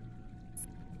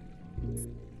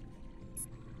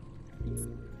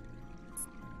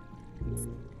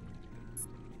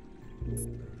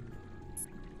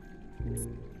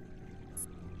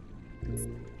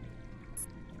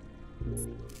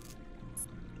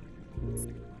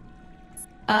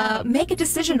 Make a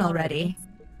decision already.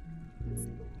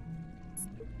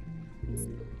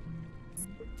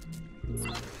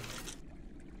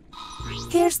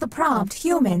 Here's the prompt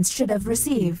humans should have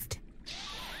received.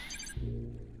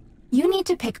 You need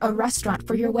to pick a restaurant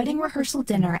for your wedding rehearsal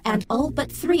dinner, and all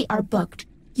but 3 are booked.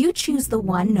 You choose the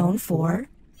one known for...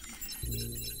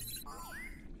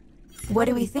 What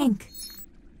do we think?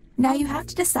 Now you have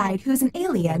to decide who's an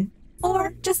alien,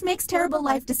 or just makes terrible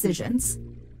life decisions.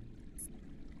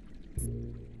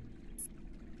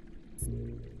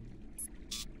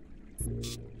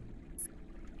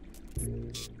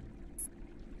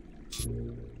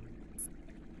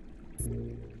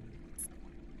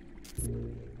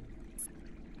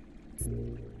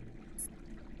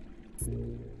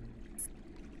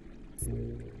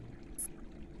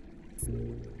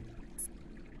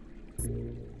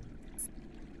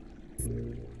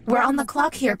 We're on the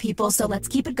clock here, people, so let's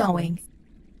keep it going.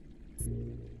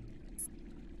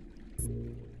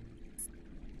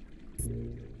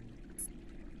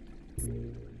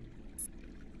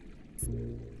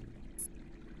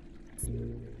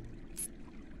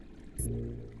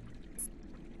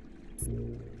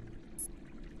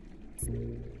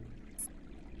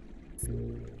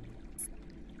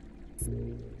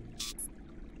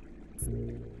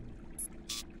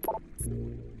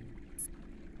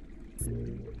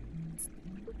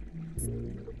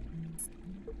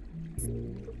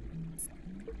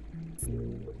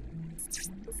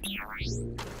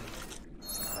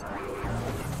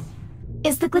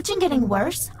 Is the glitching getting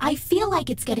worse? I feel like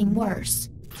it's getting worse.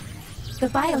 The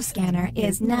bioscanner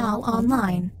is now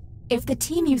online. If the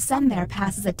team you send there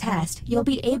passes a test, you'll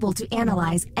be able to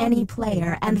analyze any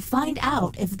player and find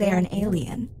out if they're an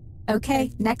alien.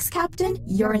 Okay, next captain,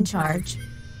 you're in charge.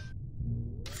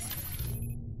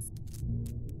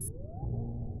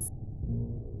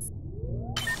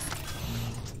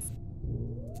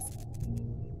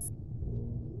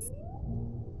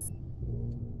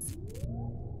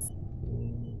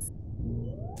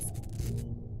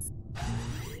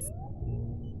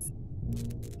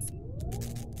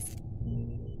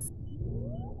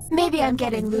 Maybe I'm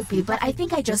getting loopy, but I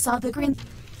think I just saw the green...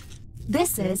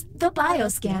 This is the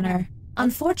bioscanner.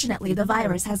 Unfortunately, the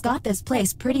virus has got this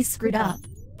place pretty screwed up.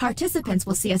 Participants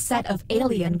will see a set of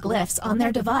alien glyphs on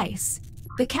their device.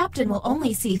 The captain will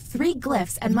only see 3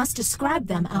 glyphs and must describe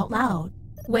them out loud.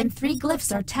 When 3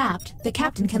 glyphs are tapped, the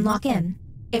captain can lock in.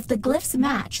 If the glyphs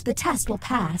match, the test will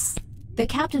pass. The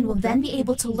captain will then be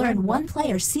able to learn one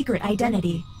player's secret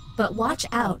identity. But watch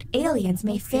out, aliens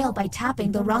may fail by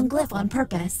tapping the wrong glyph on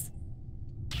purpose.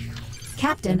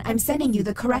 Captain, I'm sending you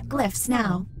the correct glyphs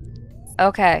now.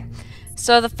 Okay,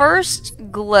 so the first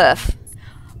glyph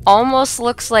almost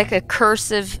looks like a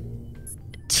cursive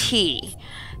T.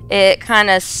 It kind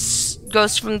of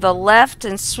goes from the left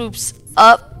and swoops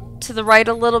up to the right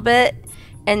a little bit,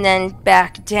 and then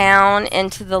back down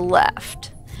and to the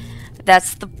left.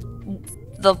 That's the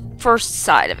first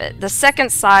side of it. The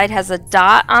second side has a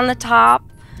dot on the top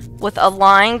with a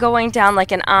line going down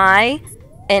like an I,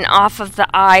 and off of the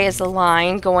I is a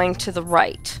line going to the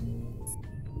right.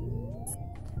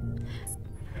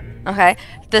 Okay,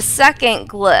 the second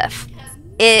glyph,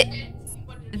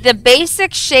 the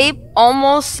basic shape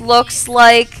almost looks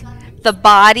like the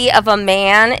body of a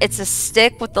man. It's a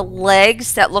stick with the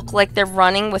legs that look like they're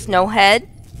running with no head.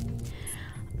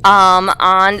 On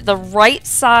the right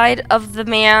side of the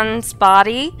man's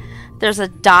body, there's a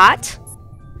dot.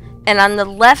 And on the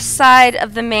left side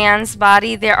of the man's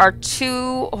body, there are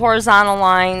 2 horizontal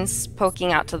lines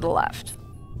poking out to the left.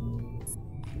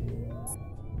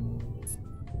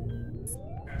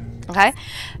 Okay.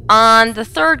 On the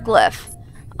third glyph,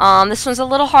 this one's a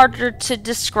little harder to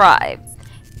describe.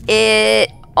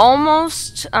 It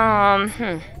almost,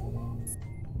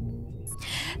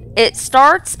 it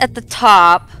starts at the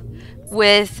top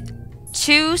with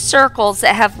 2 circles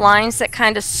that have lines that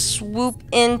kind of swoop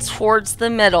in towards the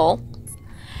middle.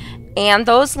 And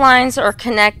those lines are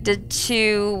connected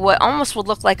to what almost would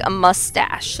look like a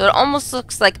mustache. So it almost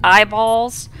looks like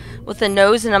eyeballs with a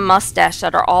nose and a mustache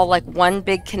that are all like one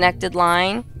big connected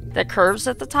line that curves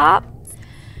at the top.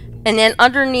 And then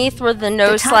underneath where the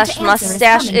nose slash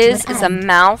mustache is a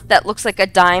mouth that looks like a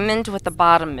diamond with the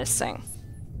bottom missing.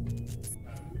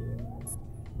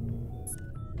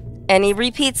 Any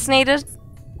repeats needed?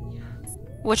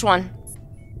 Which one?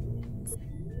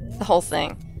 The whole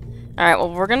thing. Alright,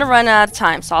 well, we're going to run out of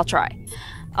time, so I'll try.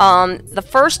 The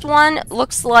first one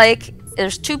looks like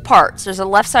there's 2 parts. There's a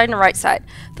left side and a right side.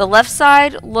 The left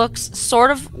side looks sort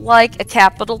of like a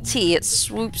capital T. It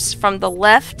swoops from the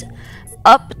left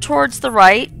up towards the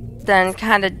right, then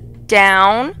kind of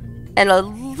down, and a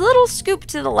little scoop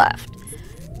to the left.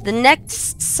 The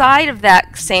next side of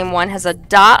that same one has a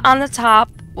dot on the top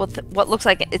with what looks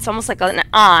like, it's almost like an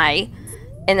eye,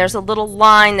 and there's a little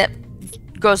line that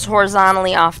goes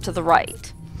horizontally off to the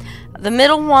right. The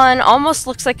middle one almost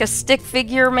looks like a stick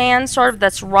figure man, sort of,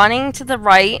 that's running to the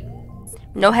right.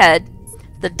 No head.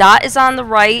 The dot is on the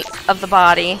right of the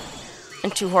body,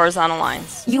 and 2 horizontal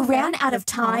lines. You ran out of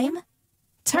time?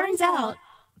 Turns out,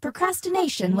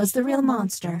 procrastination was the real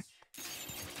monster.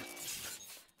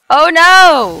 Oh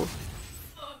no!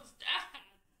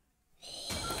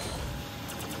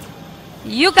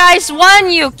 You guys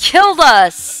won! You killed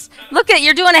us! Look at,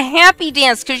 you're doing a happy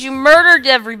dance because you murdered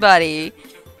everybody.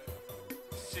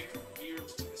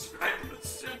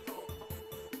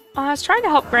 I was trying to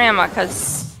help Grandma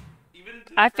because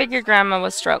I figured Grandma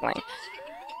was struggling.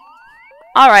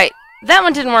 Alright, that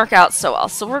one didn't work out so well,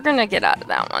 so we're gonna get out of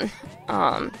that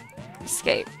one.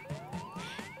 Escape.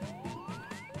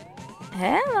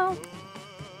 Hello.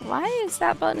 Why is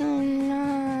that button?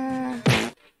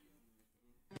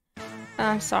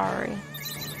 I'm sorry.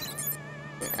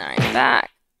 Alright,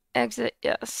 back. Exit,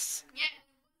 yes.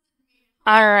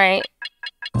 Alright.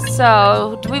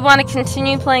 So, do we want to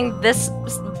continue playing this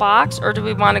box, or do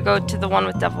we want to go to the one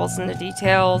with Devils in the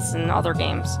Details and other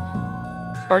games?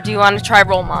 Or do you want to try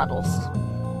role models?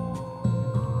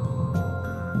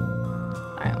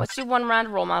 Alright, let's do one round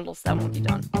of role models, then we'll be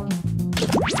done.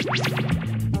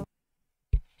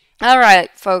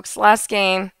 Alright, folks, last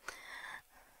game.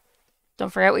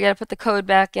 Don't forget, we gotta put the code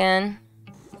back in.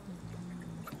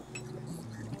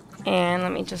 And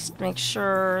let me just make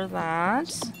sure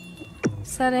that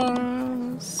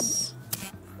settings,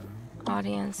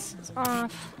 audience is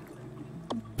off,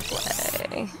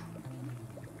 play.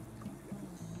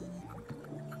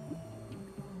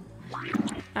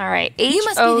 Alright, You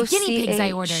must be the guinea pigs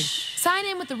I ordered. Sign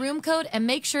in with the room code and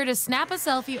make sure to snap a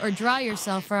selfie or draw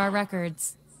yourself for our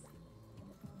records.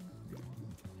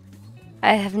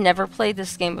 I have never played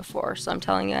this game before, so I'm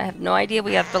telling you, I have no idea.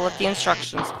 We have to let the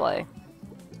instructions play.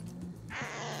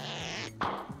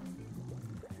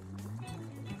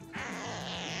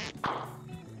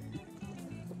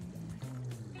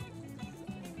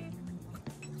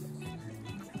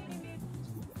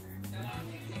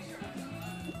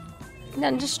 And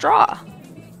then just draw.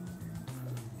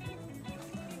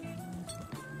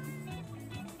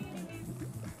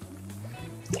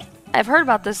 I've heard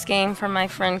about this game from my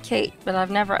friend Kate, but I've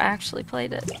never actually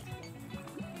played it.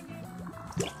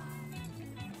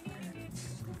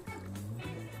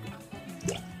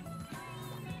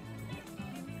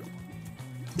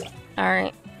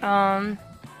 Alright,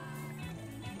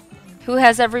 who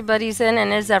has everybody's in,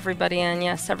 and is everybody in?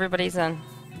 Yes, everybody's in.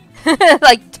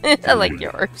 like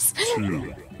yours.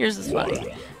 Yours is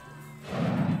funny.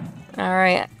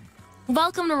 Alright.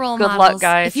 Welcome to Role Good Models. luck,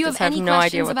 guys. If you have Just have any no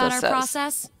idea questions what about this our says.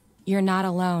 process, you're not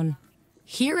alone.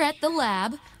 Here at the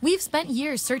lab, we've spent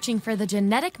years searching for the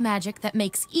genetic magic that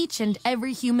makes each and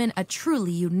every human a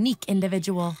truly unique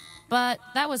individual. But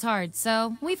that was hard,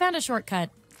 so we found a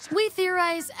shortcut. We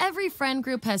theorize every friend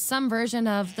group has some version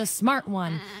of the smart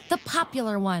one, the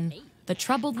popular one, the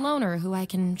troubled loner who I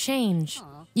can change.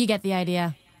 You get the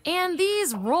idea. And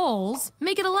these roles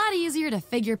make it a lot easier to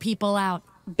figure people out.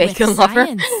 Bacon With lover.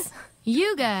 science.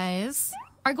 You guys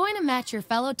are going to match your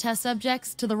fellow test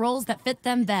subjects to the roles that fit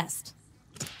them best.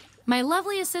 My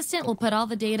lovely assistant will put all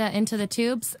the data into the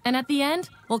tubes, and at the end,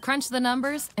 we'll crunch the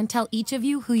numbers and tell each of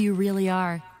you who you really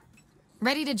are.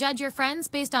 Ready to judge your friends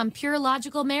based on pure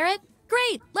logical merit?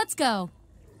 Great, let's go.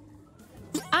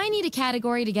 I need a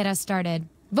category to get us started.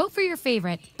 Vote for your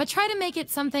favorite, but try to make it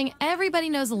something everybody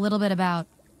knows a little bit about.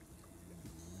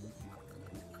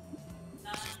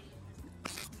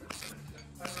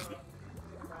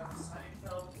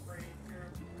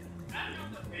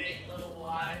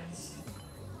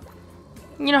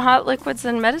 You know, hot liquids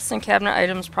and medicine cabinet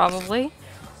items, probably.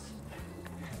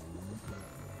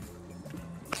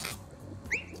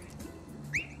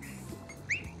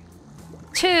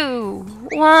 Two,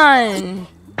 one.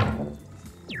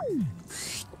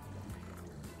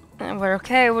 And we're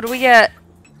okay. What do we get?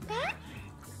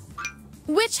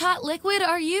 Which hot liquid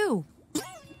are you?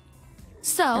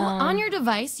 So, on your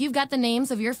device, you've got the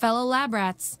names of your fellow lab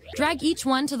rats. Drag each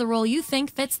one to the role you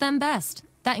think fits them best.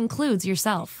 That includes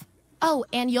yourself. Oh,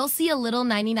 and you'll see a little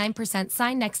 99%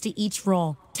 sign next to each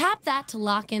role. Tap that to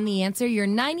lock in the answer you're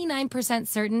 99%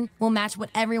 certain will match what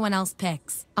everyone else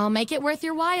picks. I'll make it worth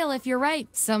your while if you're right,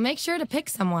 so make sure to pick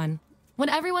someone. When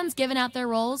everyone's given out their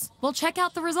roles, we'll check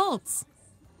out the results.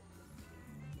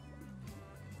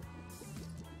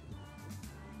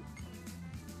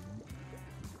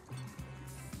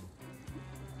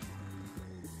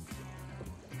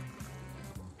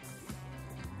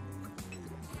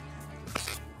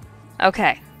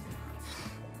 Okay.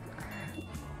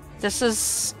 This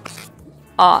is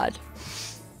odd.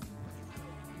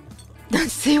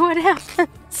 Let's see what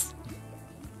happens.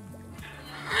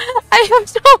 I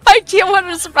have no idea what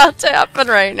is about to happen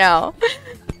right now.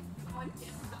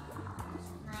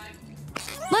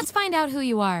 Let's find out who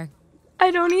you are. I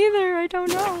don't either. I don't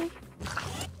know.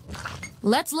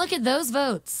 Let's look at those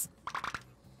votes.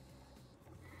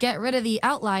 Get rid of the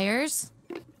outliers.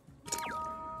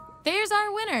 There's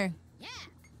our winner.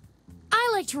 I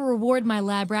like to reward my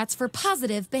lab rats for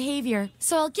positive behavior,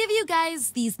 so I'll give you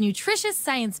guys these nutritious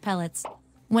science pellets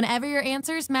whenever your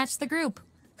answers match the group.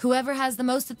 Whoever has the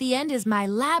most at the end is my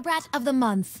lab rat of the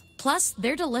month. Plus,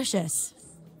 they're delicious.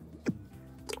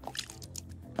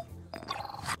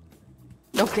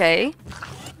 Okay.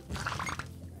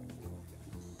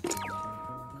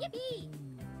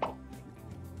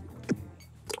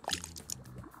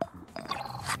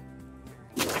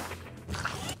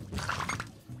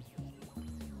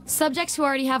 Subjects who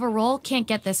already have a role can't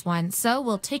get this one, so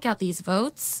we'll take out these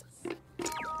votes.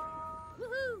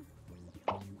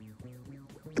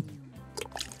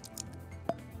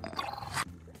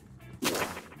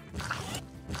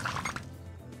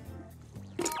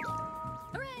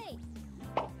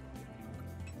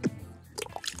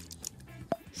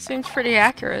 Seems pretty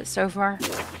accurate so far.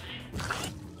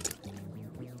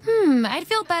 I'd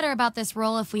feel better about this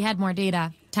role if we had more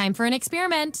data. Time for an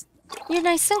experiment. You're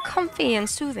nice and comfy and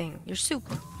soothing. You're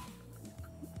super.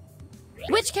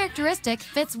 Which characteristic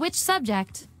fits which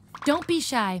subject? Don't be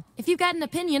shy. If you've got an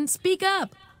opinion, speak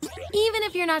up. Even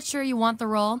if you're not sure you want the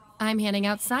role, I'm handing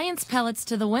out science pellets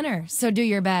to the winner, so do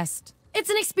your best. It's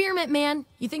an experiment, man.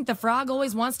 You think the frog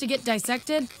always wants to get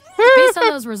dissected? Based on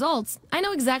those results, I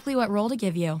know exactly what role to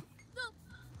give you.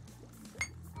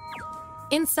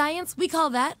 In science, we call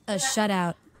that a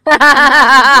shutout.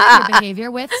 Your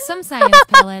behavior with some science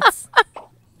pellets.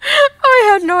 I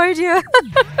had no idea.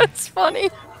 It's funny.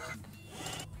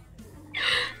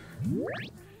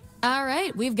 All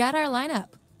right, we've got our lineup.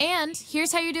 And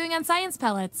here's how you're doing on science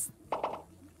pellets.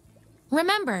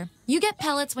 Remember, you get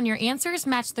pellets when your answers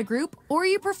match the group or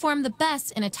you perform the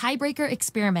best in a tiebreaker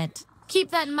experiment. Keep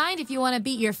that in mind if you want to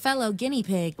beat your fellow guinea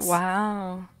pigs.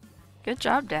 Wow. Good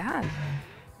job, Dad.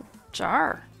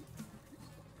 Jar.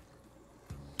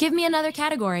 Give me another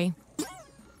category.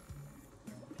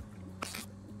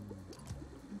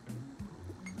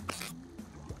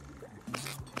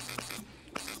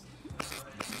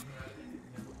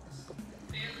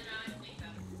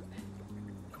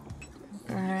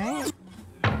 Alright.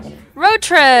 Road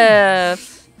trip!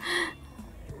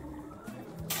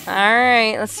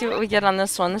 Alright, let's see what we get on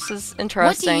this one. This is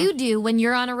interesting. What do you do when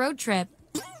you're on a road trip?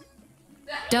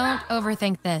 Don't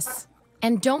overthink this.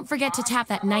 And don't forget to tap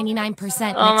that 99% next to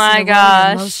the Oh my one gosh.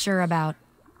 you're most sure about.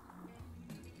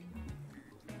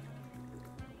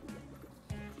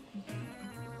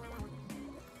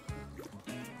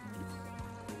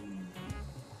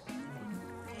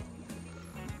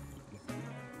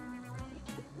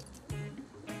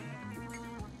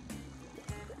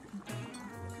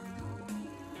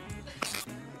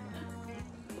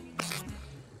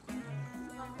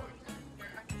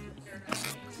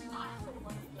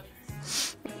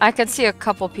 I could see a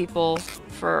couple people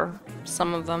for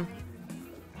some of them.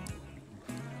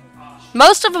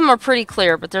 Most of them are pretty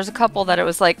clear, but there's a couple that it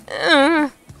was like,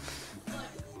 Yeah,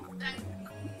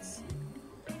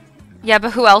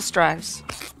 but who else drives?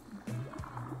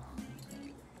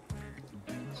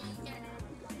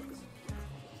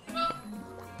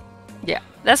 Yeah,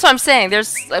 that's what I'm saying.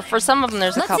 There's for some of them,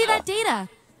 there's a couple. Let's see that data.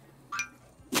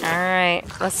 All right,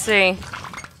 let's see.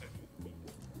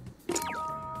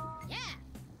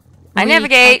 I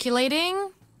navigate.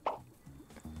 Calculating.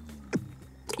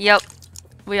 Yep,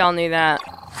 we all knew that.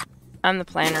 I'm the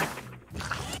planner.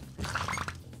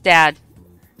 Dad.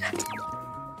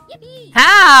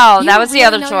 How? That was the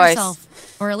other choice.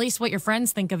 Yourself, or at least what your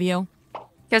friends think of you.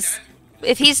 Because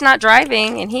if he's not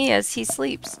driving and he is, he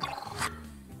sleeps.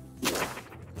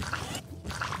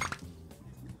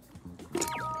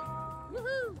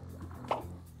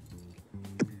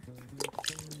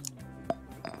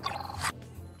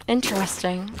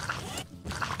 Interesting.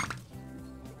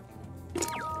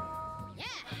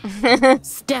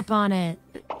 Step on it.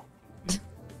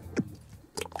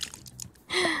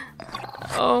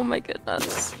 Oh my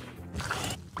goodness.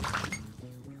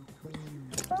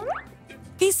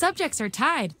 These subjects are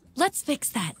tied. Let's fix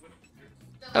that.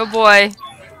 Oh boy.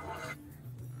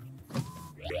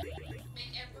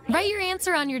 Write your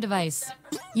answer on your device.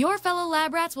 Your fellow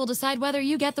lab rats will decide whether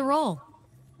you get the role.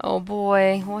 Oh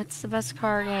boy, what's the best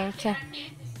card game?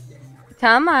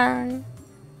 Come on.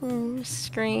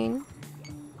 Screen.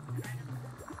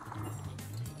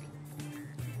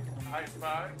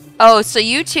 Oh, so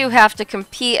you two have to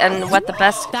compete and what the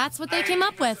best... That's what they came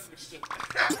up with.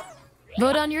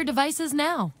 Vote on your devices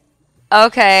now.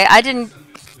 Okay, I didn't...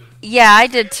 Yeah, I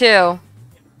did too.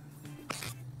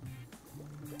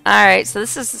 Alright, so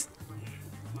this is...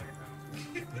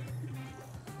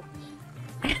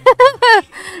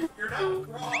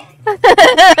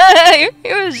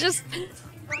 It was just...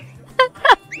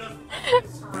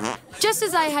 Just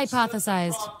as I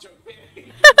hypothesized.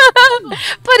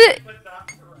 But it...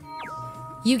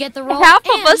 You get the role. Half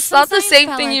of and us some thought the science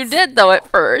same thing you pellets. did, though, at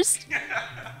first.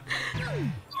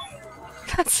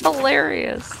 That's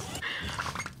hilarious.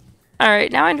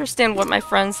 Alright, now I understand what my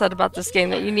friend said about this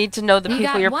game, that you need to know the You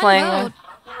people got you're one playing vote with.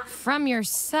 from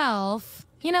yourself.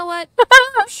 You know what?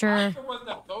 Sure. The one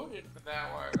that voted for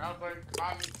that one. I was like,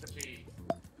 I need to be.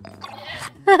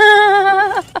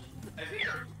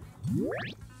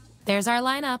 There's our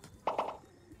lineup.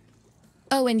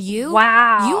 Oh, and you?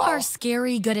 Wow. You are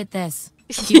scary good at this.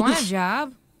 Do you want a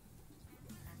job?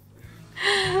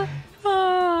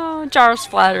 Oh, Jar's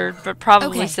flattered, but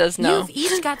probably Okay, says no. you've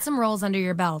each got some roles under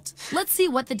your belt. Let's see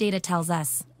what the data tells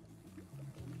us.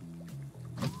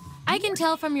 I can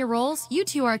tell from your roles, you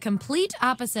two are complete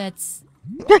opposites.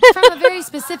 From a very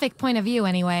specific point of view,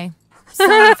 anyway.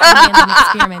 Science demands an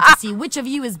experiment to see which of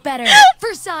you is better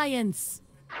for science.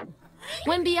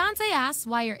 When Beyonce asks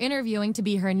why you're interviewing to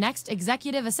be her next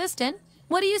executive assistant,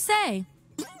 what do you say?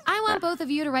 I want both of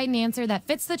you to write an answer that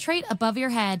fits the trait above your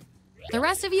head. The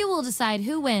rest of you will decide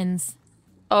who wins.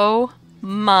 Oh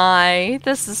my.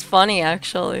 This is funny,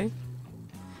 actually.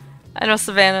 I know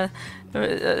Savannah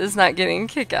is not getting a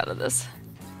kick out of this.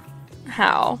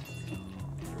 How?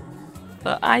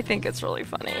 But I think it's really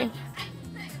funny.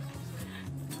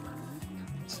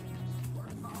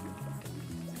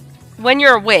 When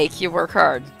you're awake, you work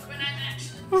hard.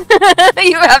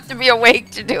 You have to be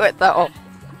awake to do it, though.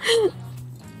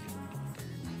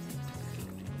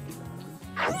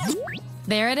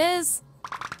 There it is.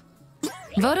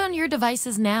 Vote on your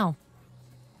devices now.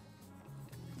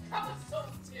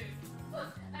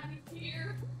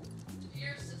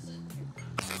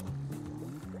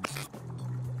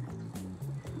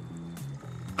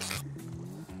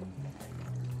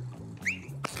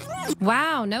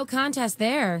 Wow, no contest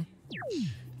there.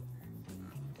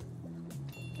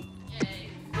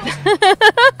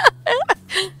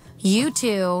 You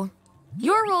two.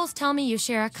 Your roles tell me you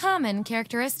share a common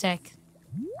characteristic.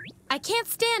 I can't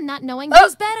stand not knowing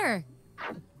who's better.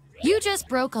 You just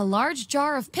broke a large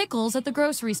jar of pickles at the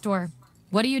grocery store.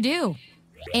 What do?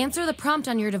 Answer the prompt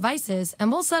on your devices,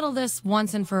 and we'll settle this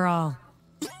once and for all.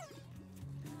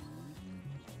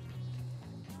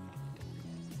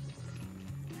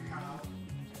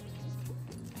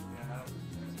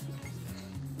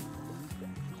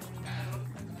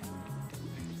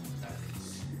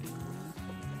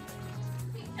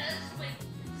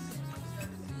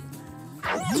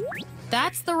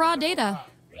 That's the raw data.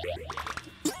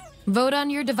 Vote on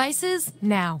your devices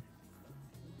now.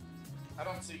 I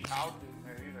don't see how to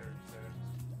there either.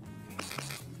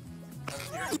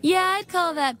 Yeah, I'd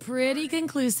call that pretty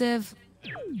conclusive.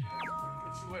 She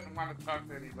wouldn't want to talk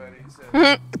to anybody. So.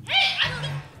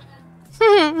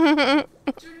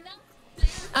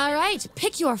 All right,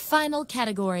 pick your final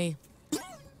category.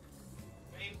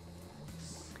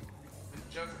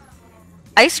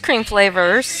 Ice cream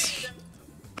flavors.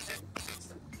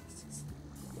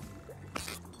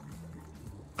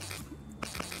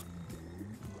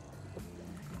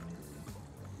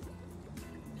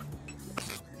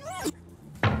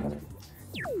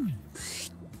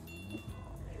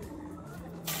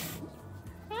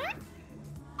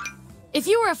 If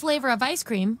you were a flavor of ice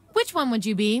cream, which one would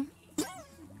you be?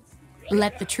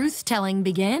 Let the truth-telling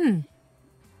begin.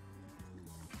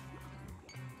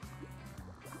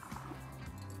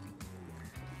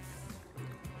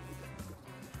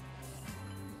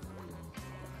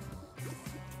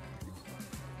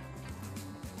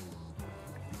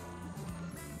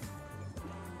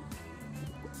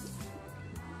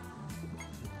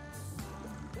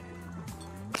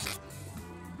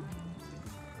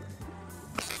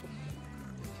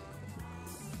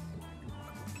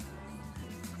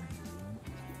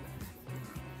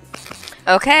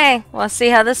 Okay, let's see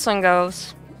how this one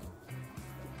goes.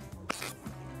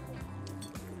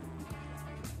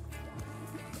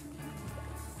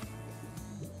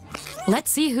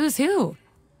 Let's see who's who.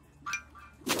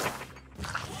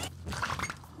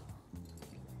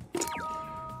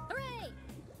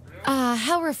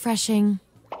 How refreshing.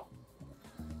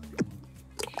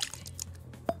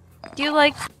 Do you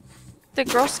like the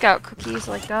Girl Scout cookies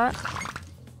like that?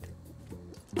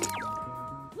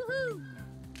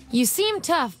 You seem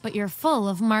tough, but you're full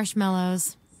of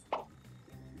marshmallows.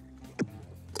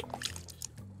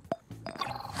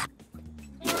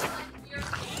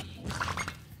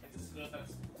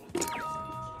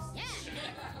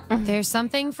 There's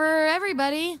something for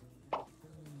everybody.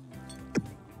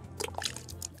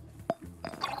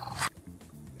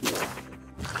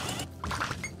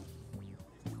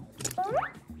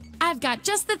 I've got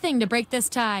just the thing to break this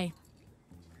tie.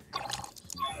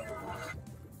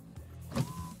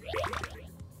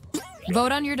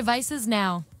 Vote on your devices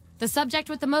now. The subject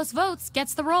with the most votes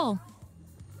gets the role.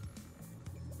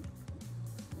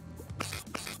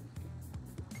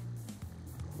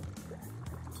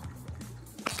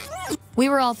 We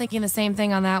were all thinking the same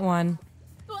thing on that one.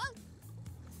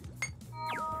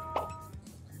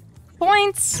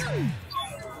 Points!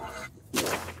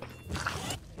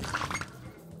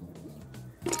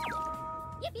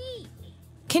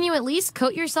 Can you at least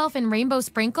coat yourself in rainbow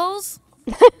sprinkles?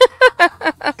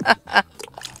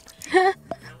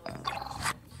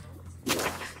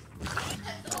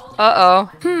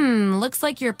 Uh-oh. Looks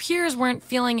like your peers weren't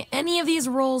feeling any of these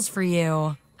roles for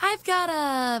you. I've got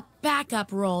a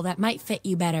backup role that might fit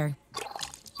you better.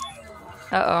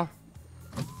 Uh-oh.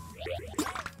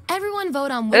 Everyone vote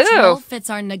on which role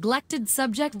fits our neglected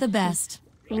subject the best.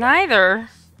 Neither.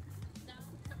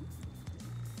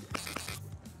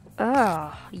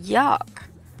 Ugh, yuck.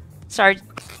 Sorry,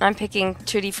 I'm picking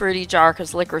Tutti Frutti Jar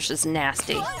because licorice is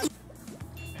nasty.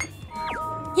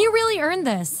 You really earned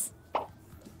this.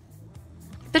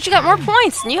 But you got more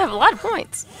points, and you have a lot of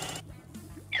points.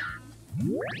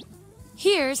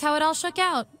 Here's how it all shook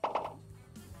out.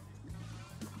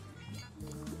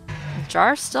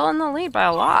 Jar's still in the lead by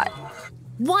a lot.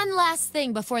 One last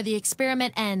thing before the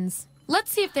experiment ends.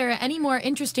 Let's see if there are any more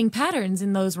interesting patterns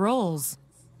in those roles.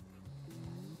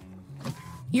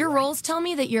 Your roles tell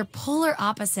me that you're polar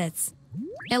opposites.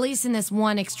 At least in this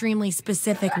one extremely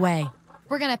specific way.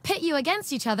 We're gonna pit you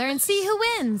against each other and see who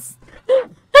wins.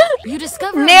 You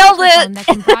discover Nailed a microphone it. that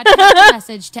can broadcast a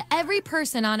message to every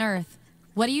person on Earth.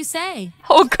 What do you say?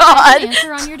 Oh God! Type an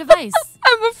answer on your device.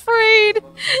 I'm afraid.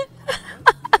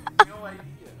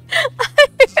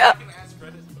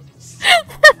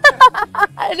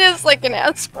 It is like an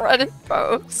Ask Reddit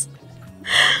post.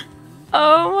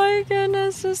 Oh my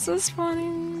goodness, this is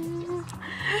funny.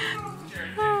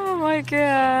 Oh my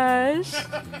gosh.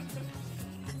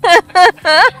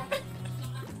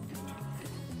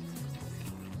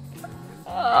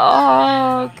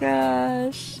 Oh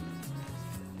gosh.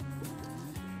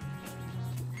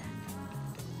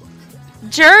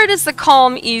 Jared is the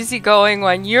calm, easygoing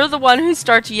one. You're the one who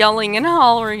starts yelling and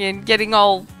hollering and getting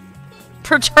all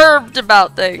perturbed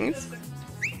about things.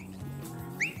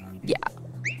 Yeah.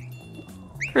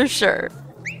 For sure.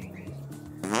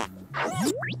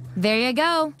 There you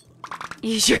go.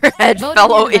 Use your head, Vote on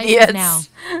fellow your devices idiots. now.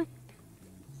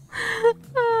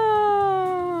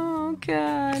 Oh,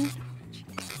 God.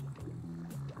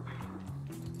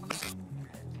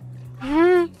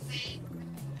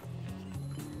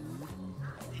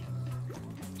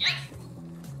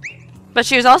 But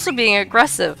she was also being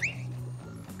aggressive.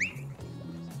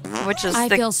 Which is I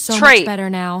the feel so trait. much better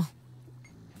now.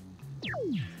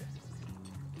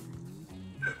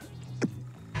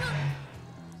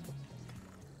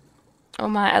 Oh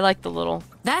my, I like the little...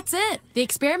 That's it. The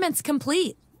experiment's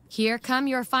complete. Here come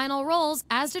your final roles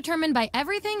as determined by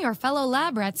everything your fellow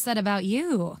lab rats said about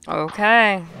you.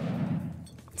 Okay.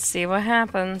 Let's see what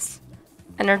happens.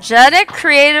 Energetic,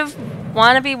 creative,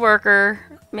 wannabe worker.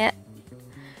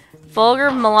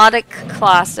 Vulgar, melodic,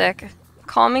 classic.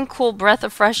 Calming, cool breath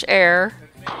of fresh air.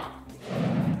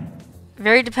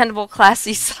 Very dependable,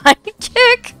 classy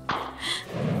sidekick.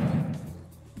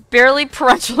 Barely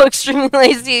parental, extremely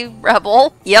lazy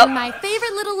rebel. Yep. And my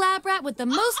favorite little lab rat with the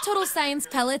most total science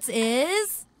pellets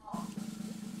is...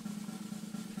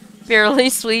 Barely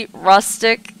sweet,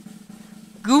 rustic,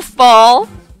 goofball,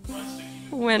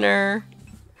 winner.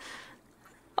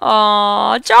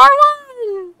 Aw,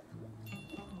 Jarwan!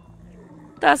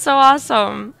 That's so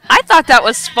awesome. I thought that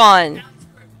was fun.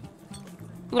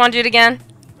 You want to do it again?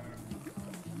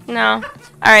 No.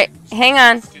 Alright, hang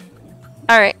on.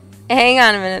 Alright, hang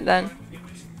on a minute then.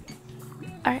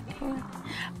 Alright, hang on.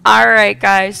 Alright,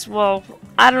 guys. Well,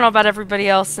 I don't know about everybody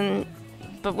else,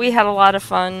 but we had a lot of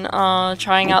fun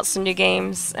trying out some new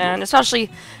games, and especially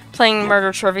playing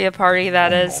Murder Trivia Party.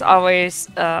 That is always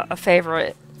a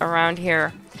favorite around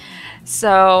here.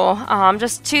 So,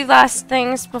 just two last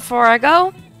things before I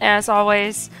go. As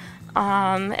always,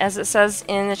 as it says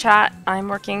in the chat, I'm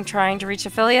trying to reach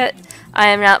affiliate. I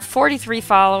am at 43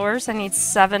 followers. I need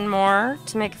 7 more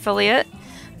to make affiliate.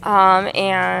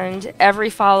 and every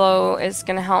follow is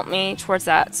going to help me towards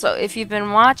that. So if you've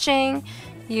been watching,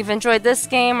 you've enjoyed this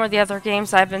game or the other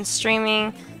games I've been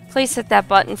streaming, please hit that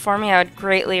button for me. I would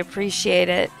greatly appreciate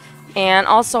it. And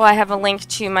also I have a link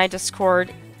to my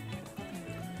Discord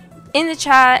in the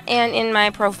chat and in my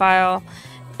profile,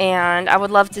 and I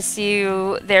would love to see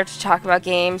you there to talk about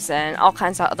games and all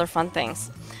kinds of other fun things.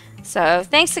 So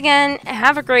thanks again,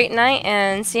 have a great night,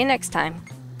 and see you next time.